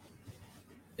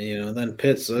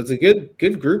Pitts. So it's a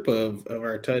good group of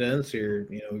our tight ends here.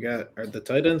 We got the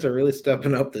tight ends are really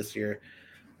stepping up this year.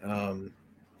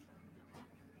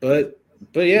 But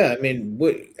yeah,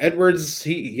 Edwards,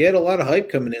 he had a lot of hype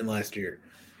coming in last year.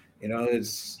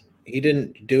 He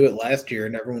didn't do it last year,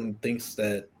 and everyone thinks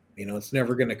that it's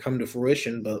never going to come to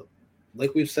fruition. But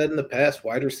like we've said in the past,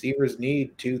 wide receivers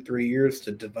need 2-3 years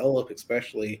to develop,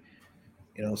 especially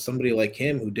somebody like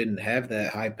him who didn't have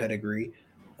that high pedigree.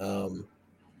 And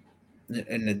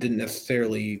it didn't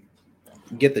necessarily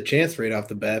get the chance right off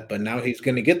the bat, but now he's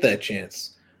going to get that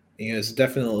chance. It's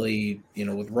definitely,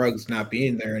 with Ruggs not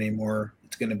being there anymore,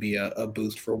 it's going to be a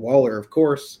boost for Waller, of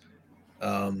course.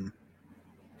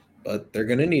 But they're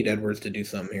going to need Edwards to do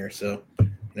something here. So,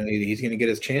 he's going to get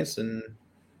his chance, and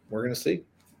we're going to see.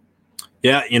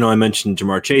 Yeah, I mentioned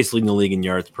Jamar Chase leading the league in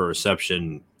yards per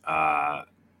reception. Brian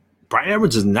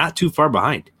Edwards is not too far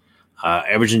behind,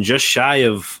 averaging just shy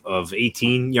of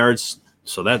 18 yards.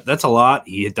 So that's a lot.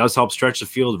 He does help stretch the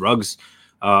field. Ruggs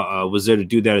was there to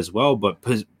do that as well. But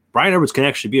Brian Edwards can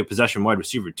actually be a possession wide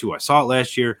receiver too. I saw it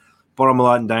last year. bought him a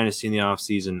lot in Dynasty in the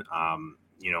offseason.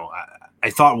 I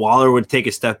thought Waller would take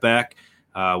a step back,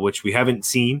 which we haven't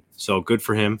seen, so good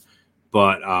for him.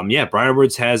 But, Bryan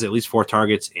Edwards has at least 4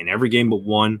 targets in every game but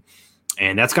one,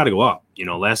 and that's got to go up.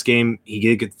 Last game he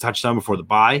did get the touchdown before the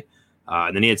bye,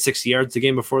 and then he had 60 yards the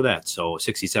game before that, so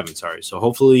 67, sorry. So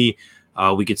hopefully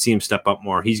we could see him step up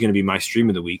more. He's going to be my stream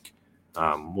of the week.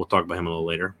 We'll talk about him a little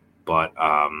later. But,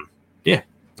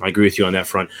 I agree with you on that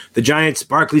front. The Giants,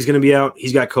 Barkley's going to be out.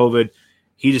 He's got COVID.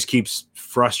 He just keeps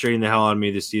frustrating the hell out of me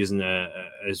this season,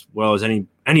 as well as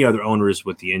any other owners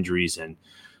with the injuries and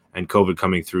COVID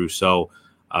coming through. So,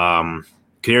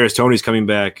 Kadarius Toney's coming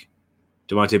back.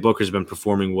 Devontae Booker's been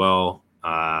performing well.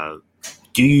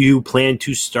 Do you plan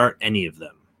to start any of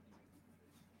them?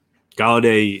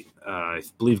 Galladay, I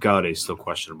believe Galladay is still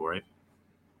questionable, right?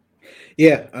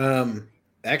 Yeah.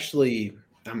 Actually,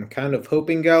 I'm kind of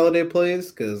hoping Galladay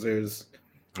plays because there's.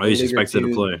 He's expected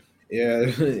to play. Yeah,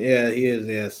 he is.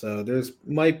 Yeah, so there's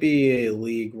might be a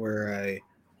league where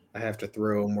I have to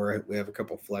throw him where we have a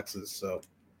couple flexes. So,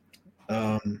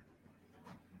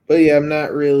 but yeah, I'm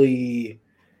not really.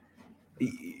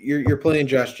 You're playing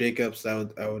Josh Jacobs.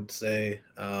 I would say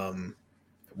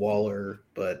Waller,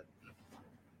 but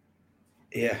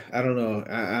yeah, I don't know.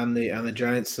 On the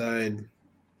Giants side,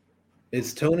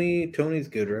 is Tony's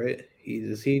good, right?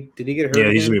 Did he get hurt?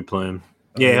 Yeah, he's gonna be playing.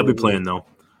 Yeah, he'll be playing though.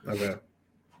 Okay.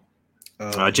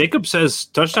 Jacobs has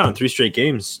touchdown in 3 straight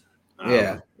games.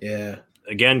 Yeah.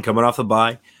 Again, coming off the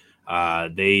bye,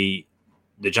 the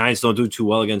Giants don't do too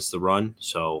well against the run,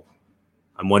 so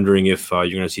I'm wondering if you're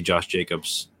going to see Josh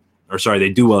Jacobs. Or sorry,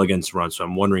 they do well against the run, so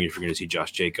I'm wondering if you're going to see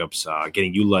Josh Jacobs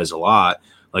getting utilized a lot.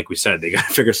 Like we said, they got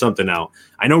to figure something out.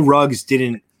 I know Ruggs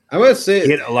didn't. I would say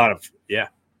hit a lot of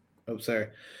I'm sorry.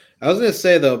 I was going to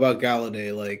say though about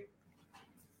Galladay, like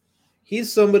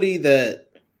he's somebody that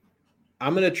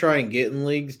I'm going to try and get in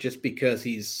leagues just because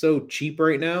he's so cheap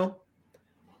right now.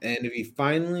 And if he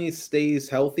finally stays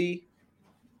healthy,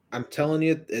 I'm telling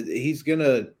you, it's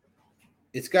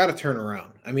got to turn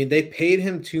around. I mean, they paid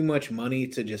him too much money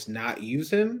to just not use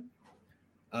him.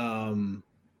 And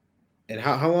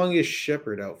how long is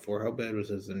Shepard out for? How bad was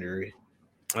his injury?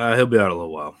 He'll be out a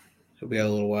little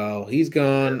while. He's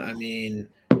gone. I mean,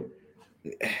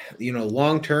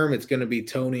 long term, it's going to be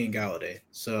Tony and Galladay.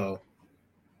 So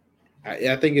I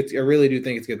really do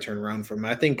think it's going to turn around for him.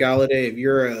 I think Galladay, if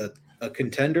you're a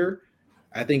contender,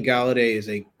 I think Galladay is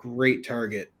a great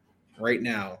target right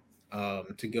now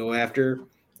to go after,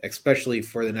 especially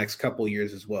for the next couple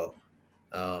years as well.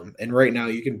 And right now,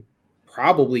 you can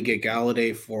probably get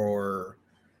Galladay for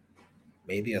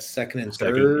maybe a second and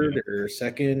third or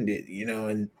second,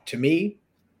 and to me,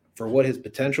 for what his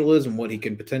potential is and what he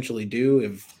can potentially do,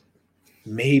 if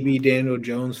maybe Daniel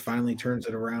Jones finally turns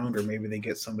it around, or maybe they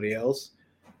get somebody else.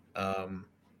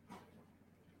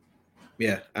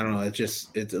 Yeah, I don't know. It's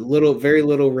very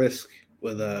little risk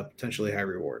with a potentially high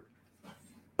reward.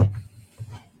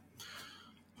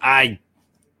 I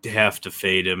have to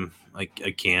fade him. I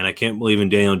can't believe in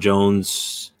Daniel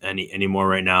Jones anymore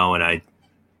right now. And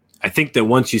I think that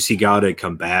once you see Galladay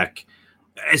come back,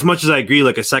 as much as I agree,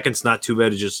 like a second's not too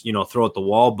bad to just, throw at the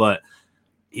wall, but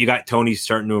you got Tony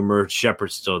starting to emerge.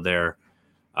 Shepard's still there.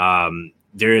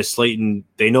 Darius Slayton,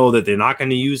 they know that they're not going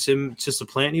to use him to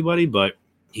supplant anybody, but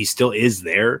he still is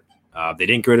there. They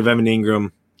didn't get rid of Evan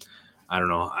Ingram. I don't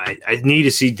know. I need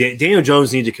to see Daniel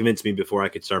Jones need to convince me before I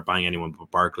could start buying anyone but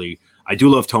Barkley. I do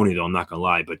love Tony, though. I'm not going to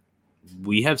lie, but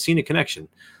we have seen a connection.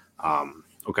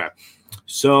 Okay.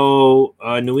 So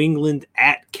New England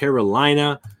at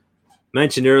Carolina.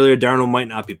 Mentioned earlier, Darnold might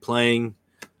not be playing.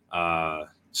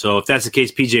 So if that's the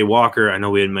case, PJ Walker, I know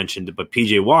we hadn't mentioned it, but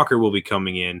PJ Walker will be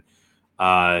coming in.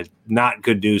 Not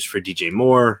good news for DJ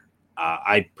Moore.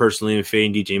 I personally am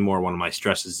fading DJ Moore, one of my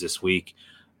stresses this week.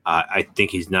 I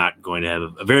think he's not going to have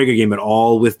a very good game at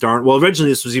all with Darnold. Well,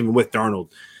 originally this was even with Darnold.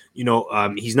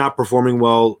 He's not performing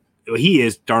well. He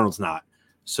is. Darnold's not.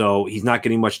 So he's not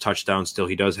getting much touchdown still.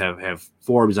 He does have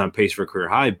Forbes on pace for a career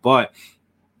high, but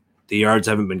the yards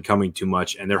haven't been coming too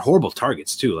much, and they're horrible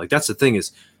targets too. Like that's the thing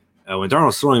is when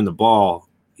Darnold's throwing the ball,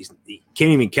 he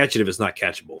can't even catch it if it's not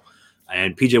catchable.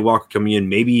 And PJ Walker coming in,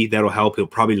 maybe that'll help. He'll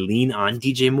probably lean on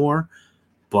DJ Moore,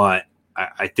 but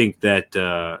I think that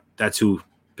that's who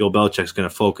Bill Belichick's going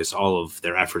to focus all of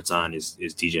their efforts on is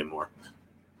DJ Moore.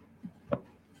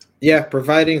 Yeah,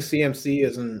 providing CMC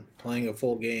isn't playing a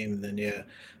full game, then yeah,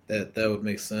 that would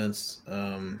make sense.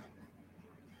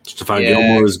 Stephon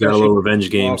Gilmore's got a little revenge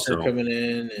game, Walker so coming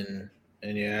in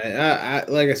and yeah,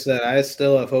 I like I said, I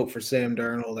still have hope for Sam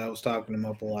Darnold. I was talking him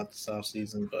up a lot this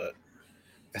offseason, but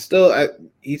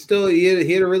he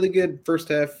had a really good first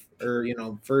half or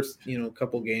first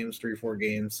couple games, 3-4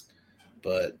 games,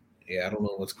 but yeah, I don't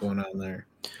know what's going on there.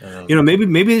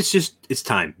 Maybe it's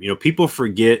time. People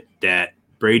forget that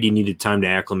Brady needed time to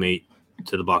acclimate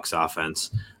to the Bucs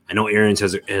offense. I know Arians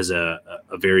has a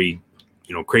very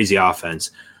crazy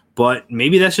offense, but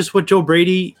maybe that's just what Joe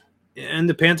Brady and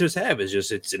the Panthers have.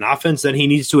 It's an offense that he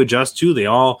needs to adjust to. They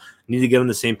all need to get on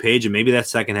the same page, and maybe that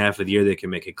second half of the year they can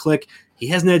make it click. He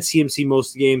hasn't had CMC most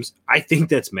of the games. I think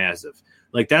that's massive.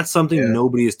 Like, that's something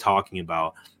nobody is talking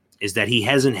about, is that he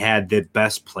hasn't had the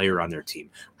best player on their team.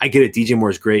 I get it, DJ Moore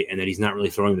is great and that he's not really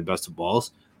throwing the best of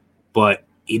balls, but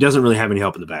he doesn't really have any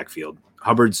help in the backfield.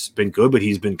 Hubbard's been good, but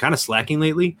he's been kind of slacking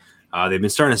lately. They've been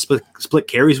starting to split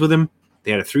carries with him.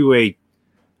 They had a three-way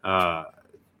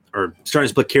or starting to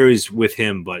split carries with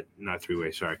him, but not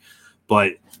three-way, sorry.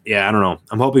 But, yeah, I don't know.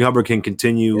 I'm hoping Hubbard can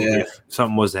continue if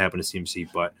something was to happen to CMC.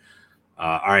 But,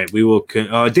 all right, we will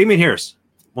Damian Harris,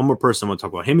 one more person I want to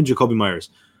talk about. Him and Jacoby Myers.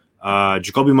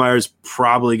 Jacoby Myers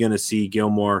probably going to see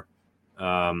Gilmore.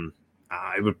 I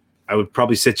would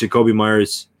probably sit Jacoby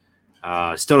Myers.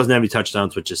 Still doesn't have any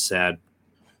touchdowns, which is sad.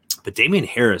 But Damian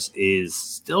Harris is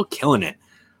still killing it.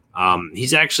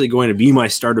 He's actually going to be my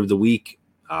start of the week.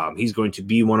 He's going to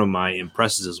be one of my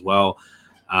impresses as well.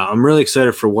 I'm really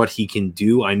excited for what he can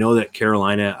do. I know that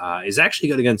Carolina is actually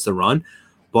good against the run,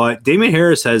 but Damian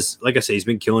Harris has, like I say, he's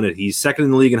been killing it. He's second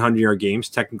in the league in 100-yard games.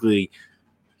 Technically,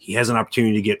 he has an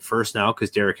opportunity to get first now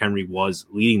because Derrick Henry was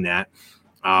leading that.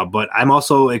 But I'm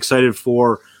also excited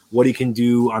for what he can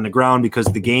do on the ground because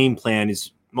the game plan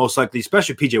is most likely,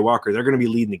 especially P.J. Walker, they're going to be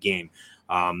leading the game.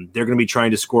 They're going to be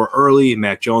trying to score early.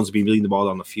 Mac Jones will be leading the ball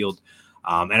down the field.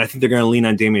 And I think they're going to lean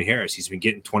on Damian Harris. He's been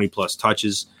getting 20-plus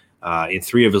touches in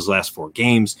 3 of his last 4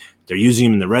 games. They're using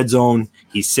him in the red zone.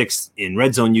 He's 6th in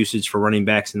red zone usage for running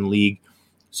backs in the league.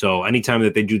 So anytime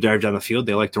that they do drive down the field,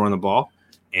 they like to run the ball.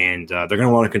 And they're going to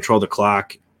want to control the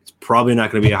clock. It's probably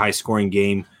not going to be a high-scoring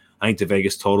game. I think the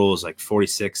Vegas total is like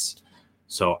 46.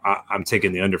 So I'm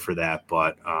taking the under for that.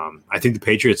 But I think the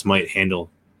Patriots might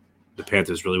handle the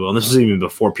Panthers really well. And this is even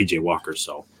before P.J. Walker,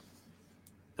 so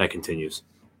that continues.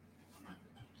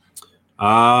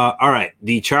 All right,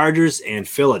 the Chargers and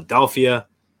Philadelphia.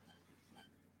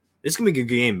 This is going to be a good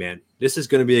game, man. This is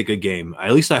going to be a good game.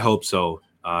 At least I hope so.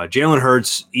 Jalen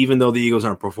Hurts, even though the Eagles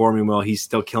aren't performing well, he's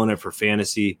still killing it for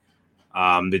fantasy.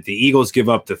 The Eagles give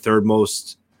up the 3rd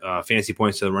most fantasy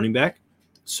points to the running back.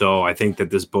 So I think that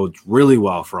this bodes really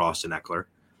well for Austin Eckler.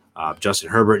 Justin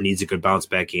Herbert needs a good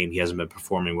bounce-back game. He hasn't been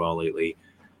performing well lately.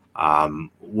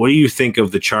 What do you think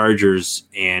of the Chargers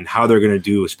and how they're going to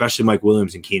do, especially Mike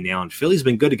Williams and Keenan Allen? Philly's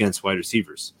been good against wide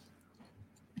receivers.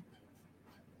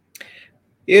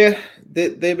 Yeah,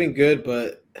 they've been good,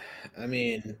 but, I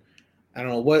mean, I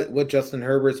don't know what Justin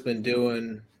Herbert's been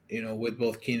doing, with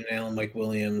both Keenan Allen and Mike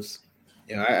Williams.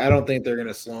 I don't think they're going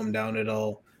to slow him down at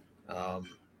all.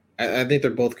 I think they're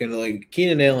both going to, like,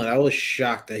 Keenan Allen, I was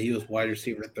shocked that he was wide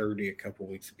receiver 30 a couple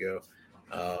weeks ago.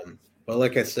 But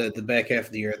like I said, the back half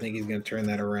of the year, I think he's going to turn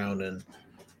that around and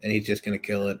he's just going to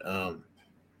kill it.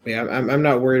 Yeah, I'm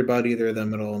not worried about either of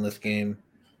them at all in this game.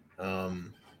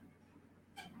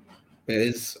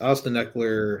 Is Austin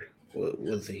Eckler?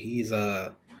 Where's he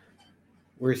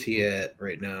at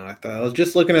right now? I was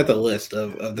just looking at the list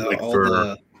of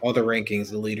all the rankings,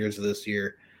 the leaders of this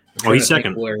year. He's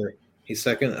second. He's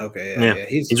second. Okay, yeah.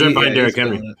 He's right behind Derrick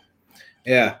Henry.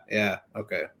 Yeah.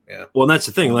 Okay, yeah. Well, that's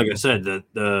the thing. Like I said,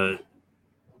 the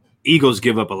Eagles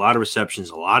give up a lot of receptions,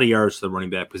 a lot of yards to the running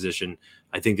back position.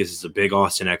 I think this is a big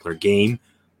Austin Eckler game.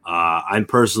 I'm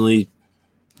personally,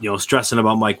 stressing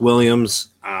about Mike Williams.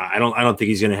 I don't think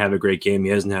he's going to have a great game. He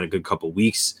hasn't had a good couple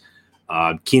weeks.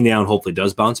 Keenan Allen hopefully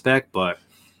does bounce back, but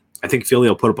I think Philly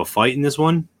will put up a fight in this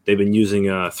one. They've been using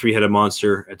a 3-headed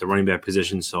monster at the running back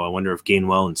position, so I wonder if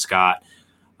Gainwell and Scott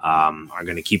are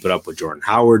going to keep it up with Jordan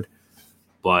Howard.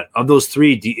 But of those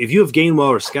 3, if you have Gainwell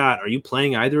or Scott, are you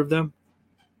playing either of them?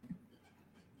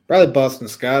 Probably Boston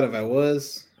Scott if I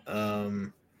was.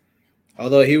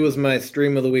 Although he was my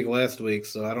stream of the week last week,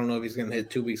 so I don't know if he's going to hit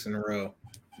 2 weeks in a row.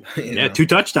 2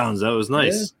 touchdowns. That was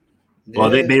nice. Yeah. Well,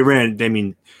 they ran. I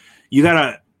mean, you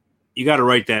gotta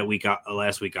write that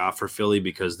last week off for Philly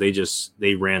because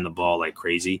they ran the ball like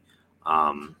crazy.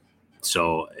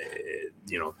 So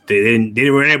they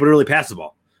weren't able to really pass the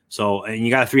ball. So, and you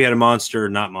got a 3-headed monster,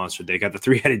 not monster. They got the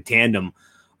 3-headed tandem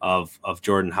of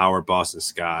Jordan Howard, Boston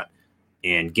Scott,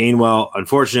 and Gainwell.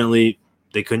 Unfortunately,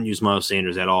 they couldn't use Miles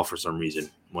Sanders at all for some reason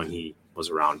when he was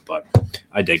around, but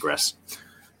I digress.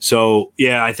 So,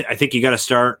 yeah, I think you got to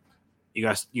start. You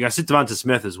got to sit Devonta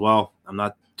Smith as well. I'm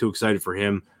not too excited for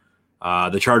him.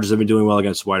 The Chargers have been doing well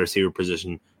against the wide receiver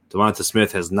position. Devonta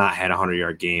Smith has not had a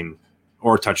 100-yard game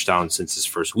or touchdown since his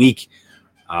first week.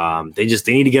 They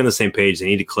need to get on the same page. They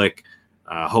need to click.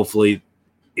 Hopefully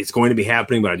it's going to be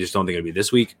happening, but I just don't think it'll be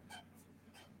this week.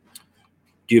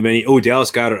 Do you have any? Oh,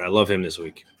 Dallas Goedert. I love him this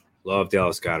week. Love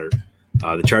Dallas Goedert.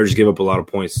 The Chargers give up a lot of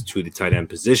points to the tight end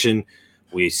position.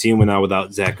 We see him now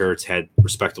without Zach Ertz, had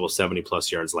respectable 70-plus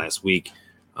yards last week.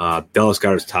 Dallas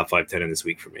Goedert's top 5 tight end this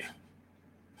week for me.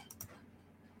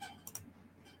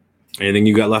 Anything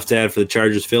you got left to add for the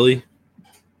Chargers, Philly?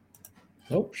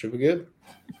 Nope, should be good.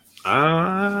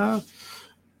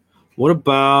 What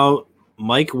about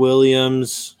Mike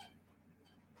Williams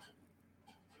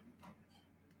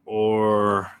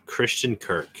or Christian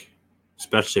Kirk,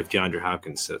 especially if DeAndre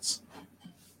Hopkins sits?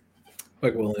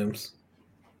 Mike Williams.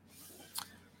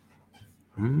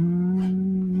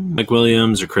 Mike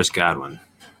Williams or Chris Godwin?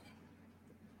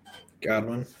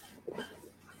 Godwin.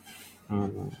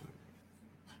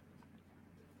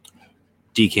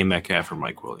 DK Metcalf or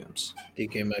Mike Williams?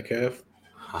 DK Metcalf.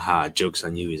 Haha, joke's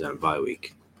on you. He's on a bye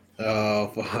week. Oh,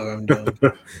 fuck, I'm done.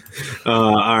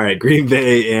 All right, Green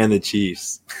Bay and the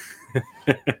Chiefs.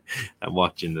 I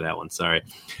walked into that one. Sorry.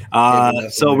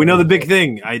 So we know the big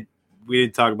thing. We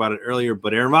didn't talk about it earlier,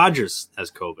 but Aaron Rodgers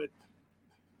has COVID.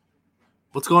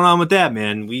 What's going on with that,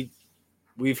 man?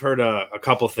 We've heard a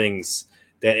couple things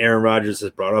that Aaron Rodgers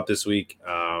has brought up this week.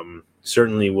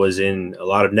 Certainly was in a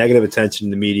lot of negative attention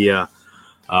in the media.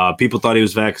 People thought he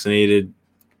was vaccinated.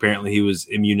 Apparently he was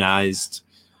immunized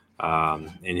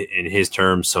in his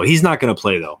terms. So he's not going to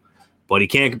play, though. But he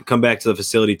can't come back to the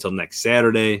facility till next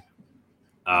Saturday.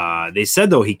 They said,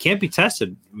 though, he can't be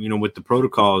tested, with the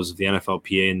protocols of the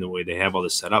NFLPA and the way they have all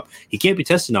this set up. He can't be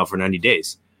tested now for 90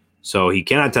 days. So he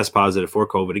cannot test positive for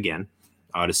COVID again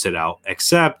to sit out,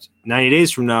 except 90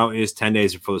 days from now is 10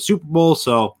 days before the Super Bowl.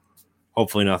 So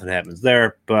hopefully nothing happens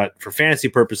there. But for fantasy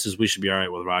purposes, we should be all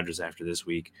right with Rodgers after this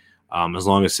week, as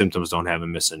long as symptoms don't have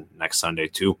him missing next Sunday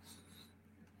too.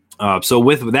 So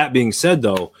with that being said,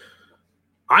 though,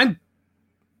 I've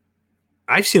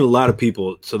seen a lot of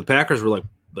people. So the Packers were like,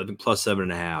 I think, plus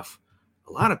 7.5.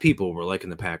 A lot of people were liking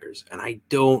the Packers, and I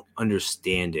don't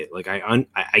understand it. Like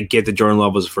I get that Jordan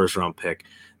Love was a first-round pick.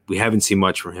 We haven't seen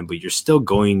much from him, but you're still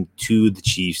going to the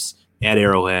Chiefs at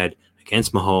Arrowhead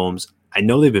against Mahomes. I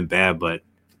know they've been bad, but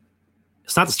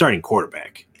it's not the starting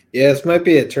quarterback. Yeah, this might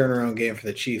be a turnaround game for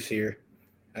the Chiefs here.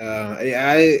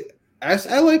 I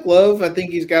like Love. I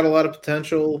think he's got a lot of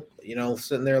potential.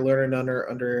 Sitting there learning under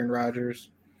Aaron Rodgers.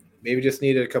 Maybe just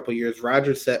needed a couple years.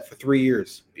 Rodgers set for 3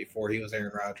 years before he was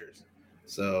Aaron Rodgers.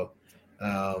 So,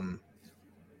 I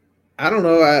don't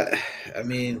know. I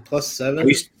mean, plus 7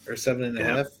 or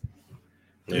 7.5.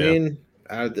 Yeah. I mean,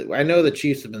 I know the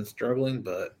Chiefs have been struggling,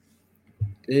 but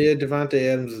yeah,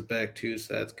 Devontae Adams is back too,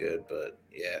 so that's good. But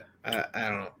yeah, I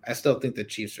don't know. I still think the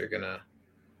Chiefs are gonna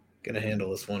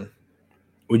handle this one.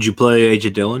 Would you play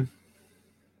AJ Dillon?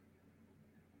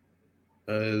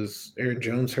 Is Aaron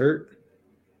Jones hurt?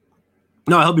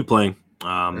 No, he'll be playing.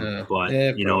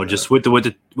 Just with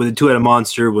the two-headed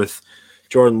monster with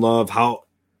Jordan Love, how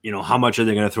much are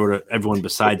they going to throw to everyone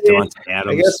besides Devontae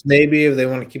Adams? I guess maybe if they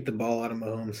want to keep the ball out of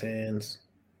Mahomes' hands.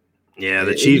 Yeah,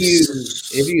 the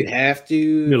Chiefs. If you have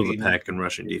to, middle of the pack in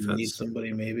rushing defense. Need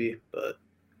somebody maybe, but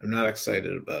I'm not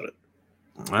excited about it.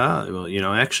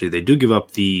 Well, actually, they do give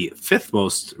up the 5th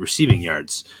most receiving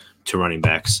yards to running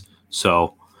backs.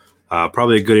 So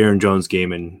probably a good Aaron Jones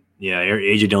game. And, yeah,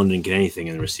 AJ Dillon didn't get anything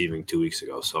in the receiving 2 weeks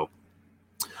ago. So,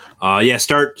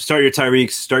 start your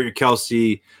Tyreek, start your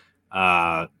Kelsey,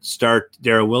 start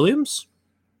Darrell Williams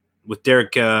with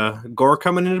Derek Gore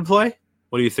coming into play.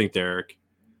 What do you think, Derek?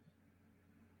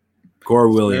 Gore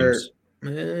Williams.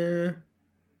 I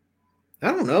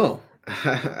don't know.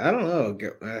 I don't know.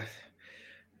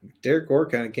 Derek Gore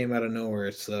kind of came out of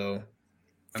nowhere, so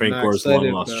Frank Gore's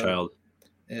long lost child.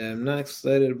 Yeah, I'm not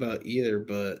excited about either,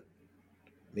 but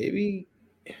maybe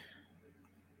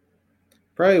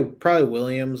probably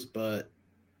Williams, but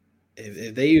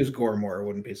if they use Gore more, I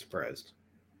wouldn't be surprised.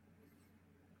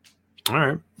 All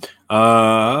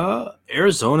right.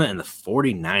 Arizona and the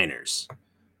 49ers.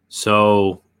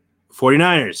 So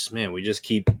 49ers, man, we just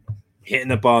keep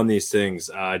hitting up on these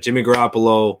things. Jimmy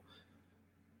Garoppolo,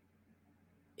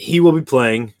 he will be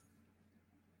playing.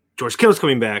 George Kittle's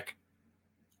coming back.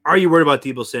 Are you worried about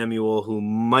Deebo Samuel, who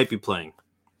might be playing?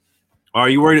 Are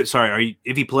you worried? Sorry,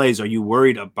 if he plays, are you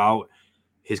worried about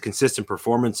his consistent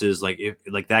performances, like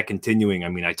that continuing? I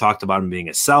mean, I talked about him being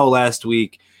a sell last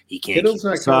week. He can't. Kittle's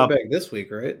not coming back this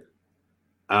week, right?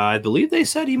 I believe they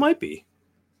said he might be.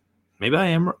 Maybe I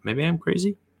am. Maybe I'm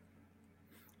crazy.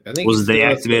 I think they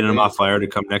activated him off fire to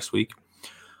come next week?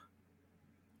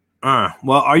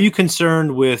 Well, are you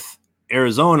concerned with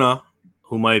Arizona,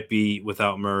 who might be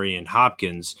without Murray and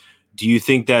Hopkins, do you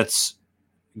think that's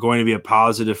going to be a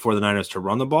positive for the Niners to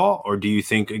run the ball, or do you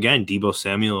think, again, Deebo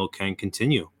Samuel can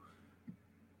continue?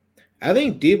 I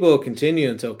think Deebo will continue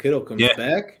until Kittle comes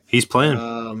back. He's playing.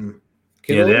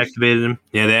 Kittle, they activated him.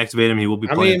 Yeah, they activated him. He will be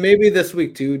playing. I mean, maybe this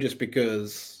week too, just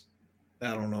because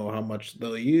I don't know how much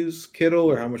they'll use Kittle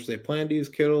or how much they plan to use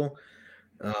Kittle.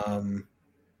 And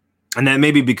that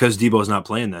may be because Deebo's not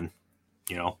playing then,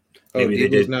 Maybe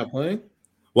Deebo's not playing?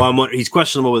 Well, he's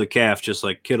questionable with a calf, just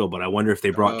like Kittle, but I wonder if they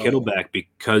brought Kittle back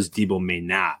because Deebo may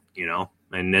not,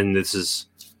 And then this is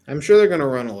 – I'm sure they're going to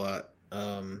run a lot.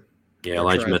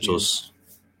 Elijah Mitchell's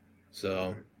 –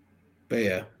 So, but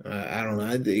yeah, I don't know.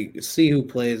 I see who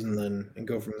plays and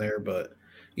go from there, but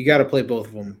you got to play both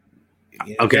of them.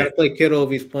 You got to play Kittle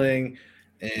if he's playing,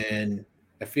 and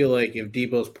I feel like if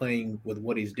Deebo's playing with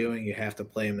what he's doing, you have to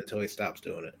play him until he stops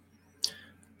doing it.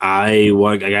 I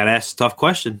got to ask a tough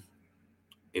question.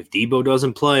 If Deebo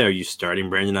doesn't play, are you starting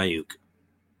Brandon Ayuk?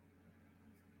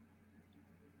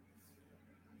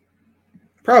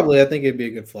 Probably. I think it'd be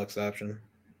a good flex option.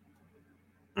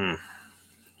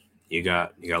 You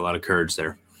got a lot of courage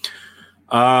there.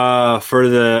 For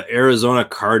the Arizona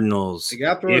Cardinals, you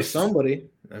got to throw somebody.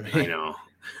 I know.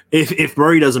 If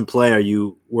Murray doesn't play,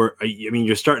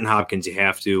 you're starting Hopkins. You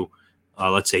have to.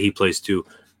 Let's say he plays too.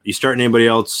 You starting anybody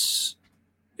else?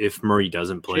 If Murray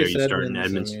doesn't play, are you starting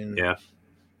Edmonds? Yeah.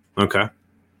 Okay.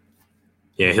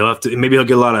 Yeah, he'll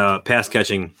get a lot of pass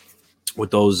catching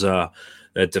with those that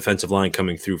defensive line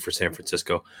coming through for San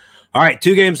Francisco. All right,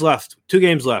 2 games left.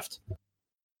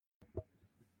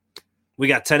 We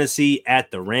got Tennessee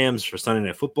at the Rams for Sunday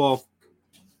Night Football.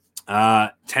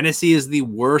 Tennessee is the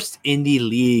worst in the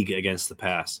league against the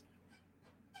pass.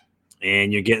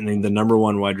 And you're getting the number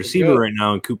 1 wide receiver right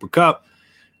now in Cooper Kupp.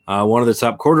 One of the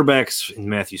top quarterbacks in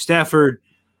Matthew Stafford.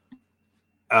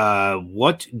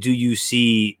 What do you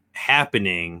see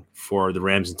happening for the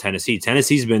Rams in Tennessee?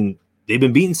 They've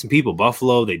been beating some people.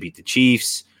 Buffalo, they beat the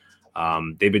Chiefs.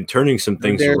 They've been turning some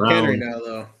things around. Henry now,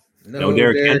 though. No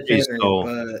Derrick Henry,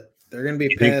 but they're going to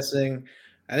be passing.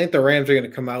 I think the Rams are going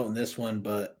to come out in this one,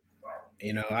 but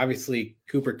obviously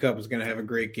Cooper Kupp is going to have a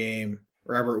great game.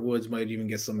 Robert Woods might even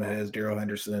get some ahead, Darrell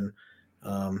Henderson.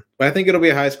 But I think it'll be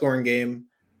a high-scoring game,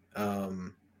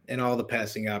 and all the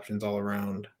passing options all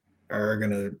around are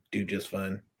going to do just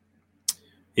fine.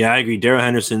 Yeah, I agree. Darrell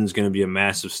Henderson is going to be a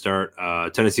massive start.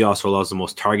 Tennessee also allows the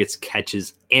most targets,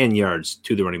 catches, and yards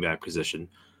to the running back position.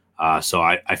 So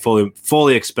I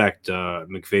fully expect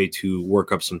McVay to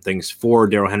work up some things for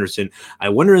Darrell Henderson. I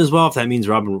wonder as well if that means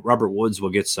Robert Woods will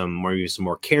get some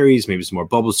more carries, maybe some more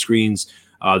bubble screens.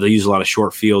 They'll use a lot of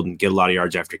short field and get a lot of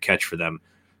yards after catch for them.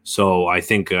 So I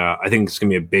think it's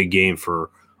going to be a big game for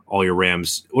all your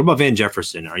Rams. What about Van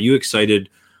Jefferson? Are you excited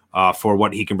for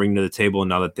what he can bring to the table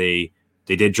now that they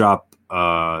did drop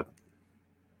Deshaun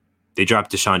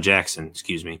Jackson?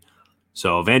 Excuse me.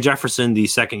 So Van Jefferson, the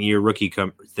second-year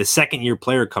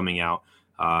player coming out,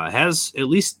 has at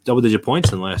least double-digit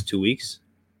points in the last 2 weeks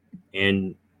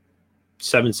and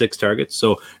 7-6 targets.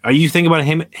 So are you thinking about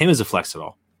him as a flex at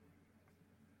all?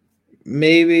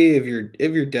 Maybe if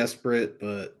you're desperate,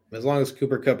 but as long as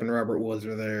Cooper Kupp and Robert Woods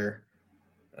are there,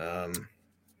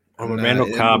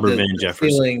 Randall Cobb or Van Jefferson?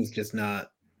 Feelings just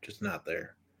not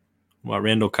there. Well,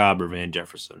 Randall Cobb or Van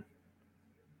Jefferson?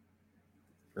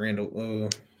 Randall.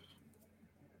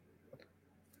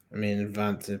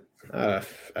 Vontae.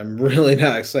 I'm really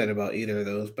not excited about either of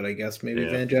those, but I guess maybe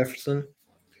Van Jefferson.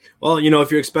 Well,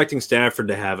 if you're expecting Stafford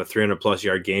to have a 300-plus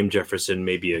yard game, Jefferson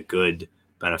may be a good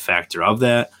benefactor of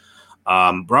that.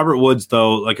 Robert Woods,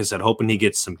 though, like I said, hoping he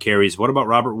gets some carries. What about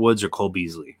Robert Woods or Cole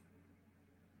Beasley?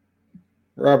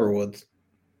 Robert Woods.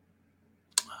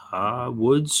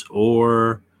 Woods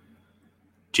or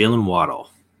Jalen Waddle?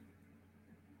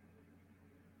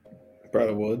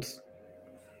 Probably Woods.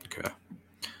 Okay.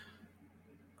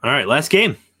 All right, last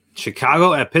game.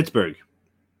 Chicago at Pittsburgh.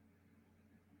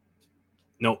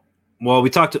 No. Well, we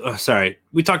talked a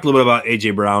little bit about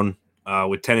A.J. Brown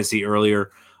with Tennessee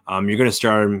earlier. You're going to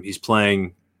start him. He's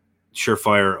playing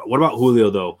surefire. What about Julio,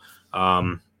 though?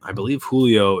 I believe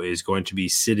Julio is going to be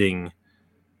sitting –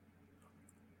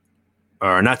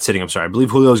 or not sitting, I'm sorry. I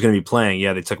believe Julio is going to be playing.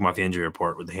 Yeah, they took him off the injury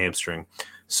report with the hamstring.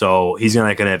 So he's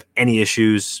not going to have any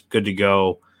issues. Good to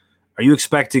go. Are you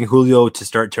expecting Julio to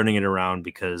start turning it around?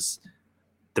 Because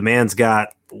the man's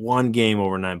got one game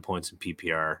over 9 points in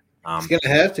PPR. He's going to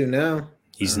have to now.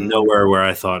 He's nowhere where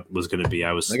I thought was going to be.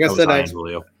 I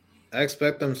Julio. I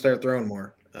expect them to start throwing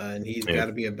more, and he's got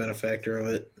to be a benefactor of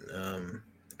it.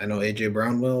 I know A.J.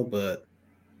 Brown will, but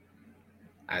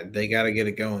they got to get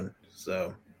it going.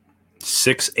 So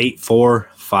 6, 8, 4,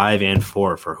 5, and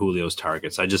 4 for Julio's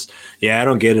targets. I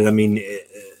don't get it. I mean,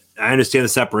 I understand the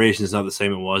separation is not the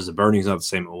same it was. The burning is not the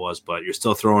same it was, but you're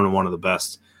still throwing in one of the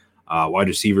best wide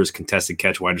receivers, contested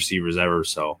catch wide receivers ever.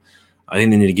 So I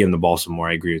think they need to give him the ball some more.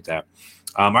 I agree with that.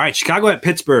 All right, Chicago at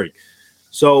Pittsburgh.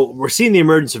 So we're seeing the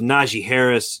emergence of Najee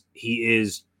Harris. He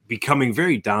is becoming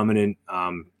very dominant,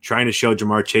 trying to show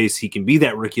Jamar Chase he can be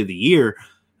that rookie of the year.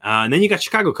 And then you got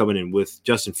Chicago coming in with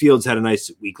Justin Fields. Had a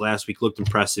nice week last week, looked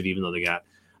impressive, even though they got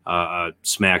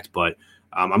smacked. But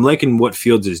I'm liking what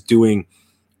Fields is doing.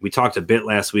 We talked a bit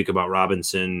last week about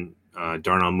Robinson,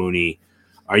 Darnell Mooney.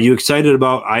 Are you excited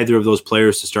about either of those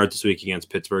players to start this week against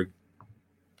Pittsburgh?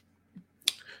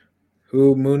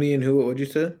 Who, Mooney, and who? What would you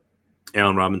say?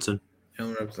 Allen Robinson.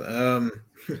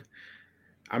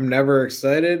 I'm never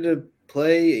excited to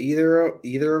play either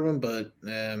of them, but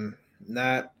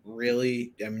not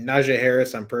really. I mean, Najee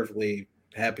Harris, I'm perfectly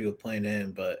happy with playing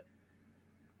him, but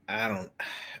I don't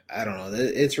know.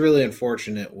 It's really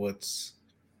unfortunate what's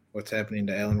happening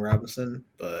to Allen Robinson,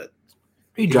 but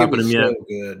are you dropping him yet? So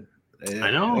good.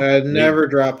 I know. I'm never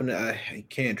dropping it. I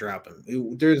can't drop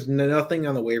him. There's nothing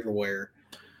on the waiver wire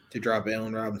to drop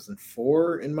Allen Robinson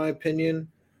for, in my opinion.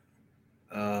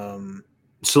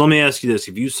 So let me ask you this: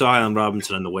 if you saw Allen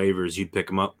Robinson on the waivers, you'd pick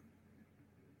him up?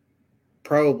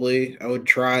 Probably. I would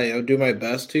try. I would do my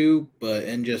best to,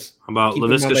 and just how about keep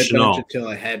Laviska him on my Shenault bench until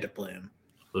I had to play him.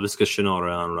 Laviska Shenault or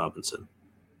Allen Robinson?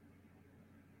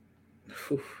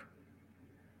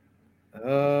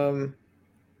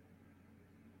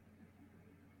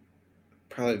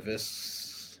 Probably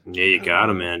this. Yeah, you got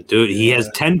him, man. Dude, he has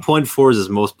 10.4 as his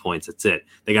most points. That's it.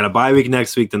 They got a bye week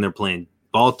next week. Then they're playing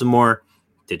Baltimore,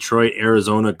 Detroit,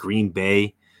 Arizona, Green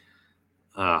Bay.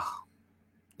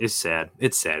 It's sad.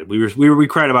 It's sad. We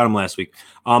cried about him last week.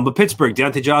 But Pittsburgh,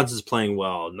 Deontay Johnson's playing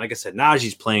well. And like I said,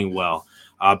 Najee's playing well.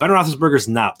 Ben Roethlisberger's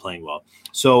not playing well.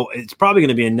 So it's probably going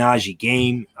to be a Najee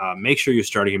game. Make sure you're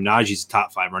starting him. Najee's a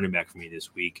top 5 running back for me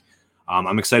this week.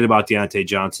 I'm excited about Deontay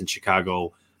Johnson,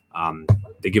 Chicago.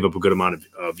 They give up a good amount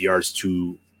of yards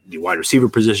to the wide receiver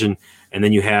position. And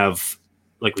then you have,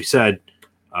 like we said,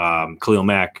 Khalil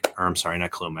Mack. Or I'm sorry,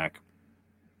 not Khalil Mack.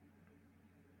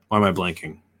 Why am I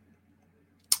blanking?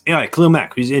 Yeah, Khalil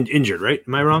Mack, who's injured, right?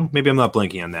 Am I wrong? Maybe I'm not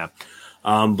blanking on that.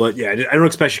 But yeah, I don't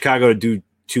expect Chicago to do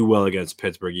too well against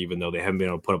Pittsburgh, even though they haven't been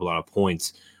able to put up a lot of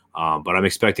points. But I'm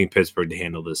expecting Pittsburgh to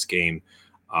handle this game.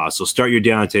 So start your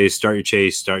Deontay, start your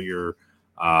Chase, start your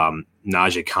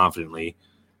Najee confidently.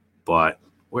 But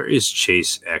where is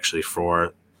Chase actually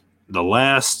for the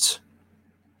last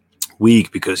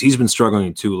week? Because he's been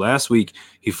struggling too. Last week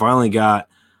he finally got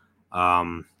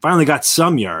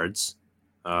some yards.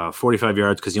 45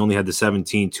 yards because he only had the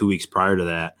 17 2 weeks prior to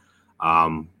that.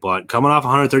 But coming off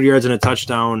 130 yards and a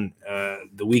touchdown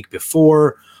the week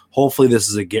before, hopefully this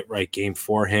is a get-right game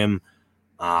for him.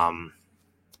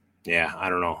 Yeah, I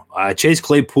don't know. Chase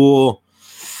Claypool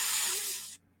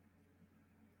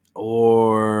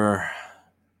or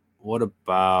what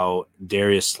about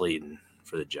Darius Slayton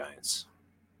for the Giants?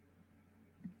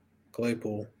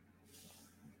 Claypool.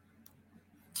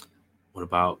 What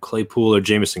about Claypool or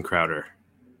Jamison Crowder?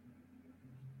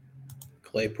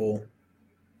 Claypool.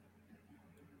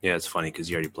 Yeah, it's funny because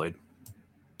he already played.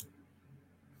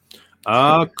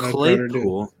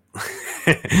 Claypool.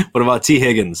 What about T.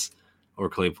 Higgins or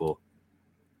Claypool?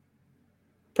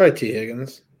 Probably T.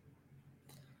 Higgins.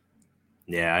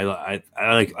 Yeah,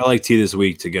 I like T this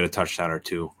week to get a touchdown or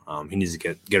two. He needs to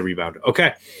get a rebound.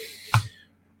 Okay.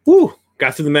 Woo!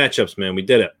 Got through the matchups, man. We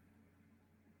did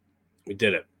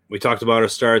it. We talked about our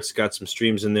starts, got some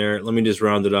streams in there. Let me just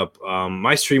round it up.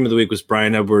 My stream of the week was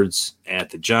Brian Edwards at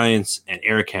the Giants, and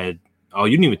Eric had – you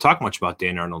didn't even talk much about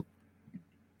Dan Arnold.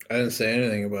 I didn't say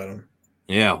anything about him.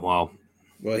 Yeah, well.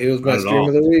 Well, he was my stream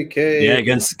of the week. Hey. Yeah,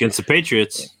 against the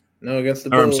Patriots. No, against the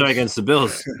Bills. I'm sorry, against the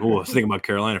Bills. I was thinking about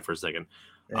Carolina for a second.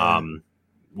 Yeah.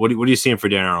 What are you seeing for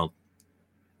Dan Arnold?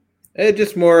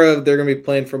 Just more of they're going to be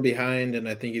playing from behind, and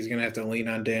I think he's going to have to lean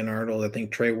on Dan Arnold. I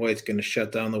think Trey White's going to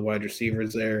shut down the wide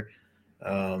receivers there.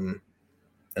 And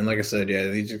like I said,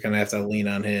 yeah, he's just going to have to lean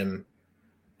on him.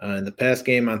 In the past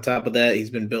game, on top of that, he's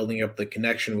been building up the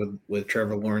connection with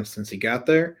Trevor Lawrence since he got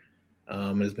there.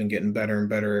 Has been getting better and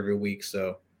better every week.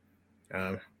 So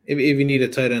if you need a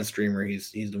tight end streamer,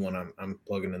 he's the one I'm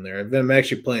plugging in there. I'm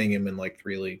actually playing him in like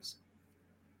 3 leagues.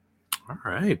 All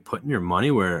right, putting your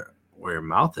money where your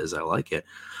mouth is. I like it.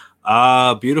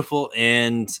 Beautiful.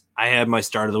 And I had my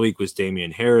start of the week was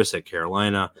Damian Harris at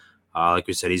Carolina. Like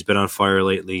we said, he's been on fire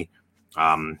lately.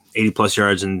 80 plus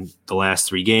yards in the last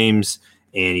 3 games,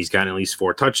 and he's gotten at least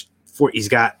 4. He's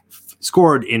got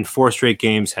scored in 4 straight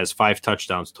games, has 5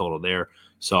 touchdowns total there.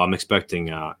 So I'm expecting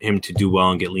him to do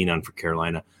well and get lean on for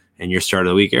Carolina. And your start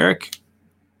of the week, Eric?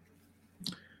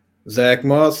 Zach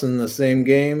Moss in the same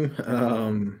game.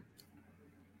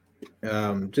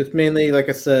 Just mainly, like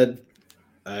I said,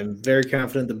 I'm very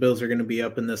confident the Bills are going to be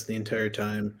up in this the entire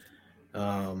time.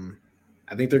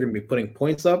 I think they're going to be putting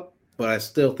points up, but I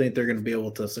still think they're going to be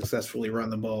able to successfully run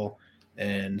the ball,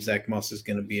 and Zach Moss is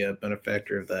going to be a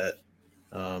benefactor of that.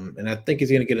 And I think he's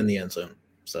going to get in the end zone.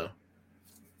 So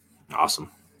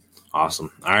awesome. All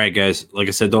right, guys. Like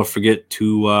I said, don't forget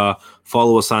to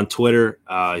follow us on Twitter.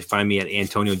 You find me at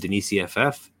Antonio Denisi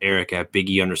FF, Eric at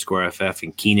Biggie_FF,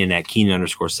 and Keenan at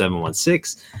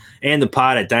Keenan_716, and the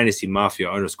pod at Dynasty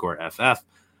Mafia_FF.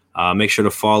 Make sure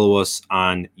to follow us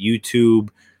on YouTube,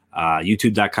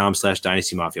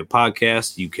 youtube.com/Dynasty Mafia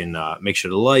Podcast. You can make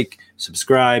sure to like,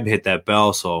 subscribe, hit that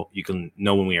bell so you can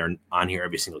know when we are on here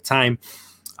every single time.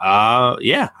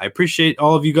 I appreciate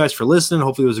all of you guys for listening.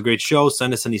 Hopefully it was a great show.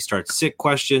 Send us any start sick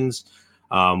questions.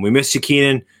 We missed you,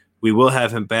 Keenan. We will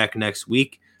have him back next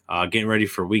week. Getting ready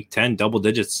for week 10, double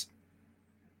digits.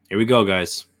 Here we go,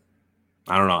 guys.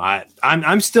 I don't know.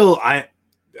 I'm still, I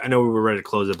know we were ready to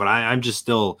close it, but I'm just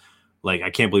still like,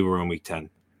 I can't believe we're in week 10.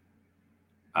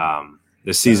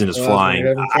 This season is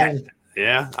flying.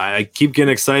 I keep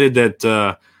getting excited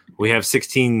that we have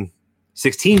 16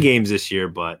 games this year,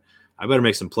 but I better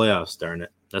make some playoffs, darn it.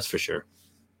 That's for sure.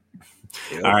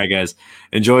 Yep. All right, guys.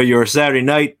 Enjoy your Saturday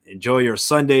night. Enjoy your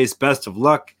Sundays. Best of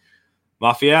luck.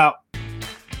 Mafia out.